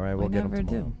tomorrow, all right? We'll get them never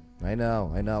tomorrow. do. I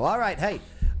know. All right, hey,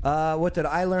 what did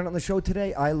I learn on the show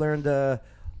today? I learned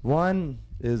one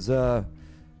is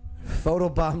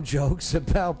photobomb jokes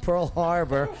about Pearl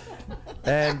Harbor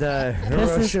and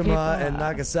Hiroshima and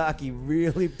Nagasaki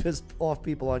really pissed off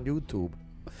people on YouTube.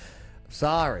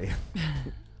 Sorry.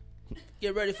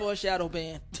 Get ready for a shadow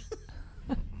ban.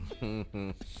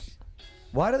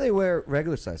 Why do they wear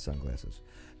regular size sunglasses?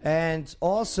 And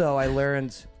also, I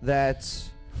learned that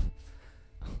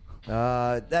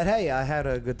hey, I had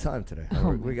a good time today.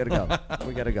 We gotta go.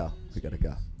 We gotta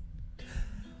go.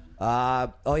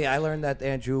 Oh yeah, I learned that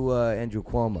Andrew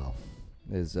Cuomo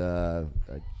is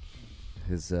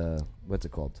his what's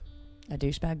it called? A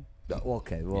douchebag.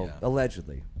 Okay, well, Yeah.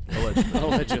 allegedly.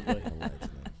 Allegedly.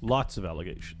 Lots of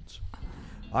allegations.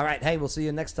 All right, hey, we'll see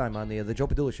you next time on the Joe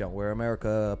Padula Show, where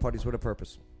America parties with a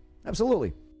purpose.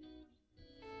 Absolutely.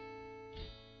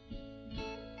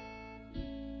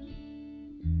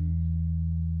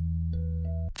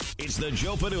 It's the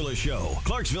Joe Padula Show,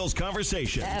 Clarksville's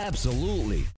conversation. Absolutely.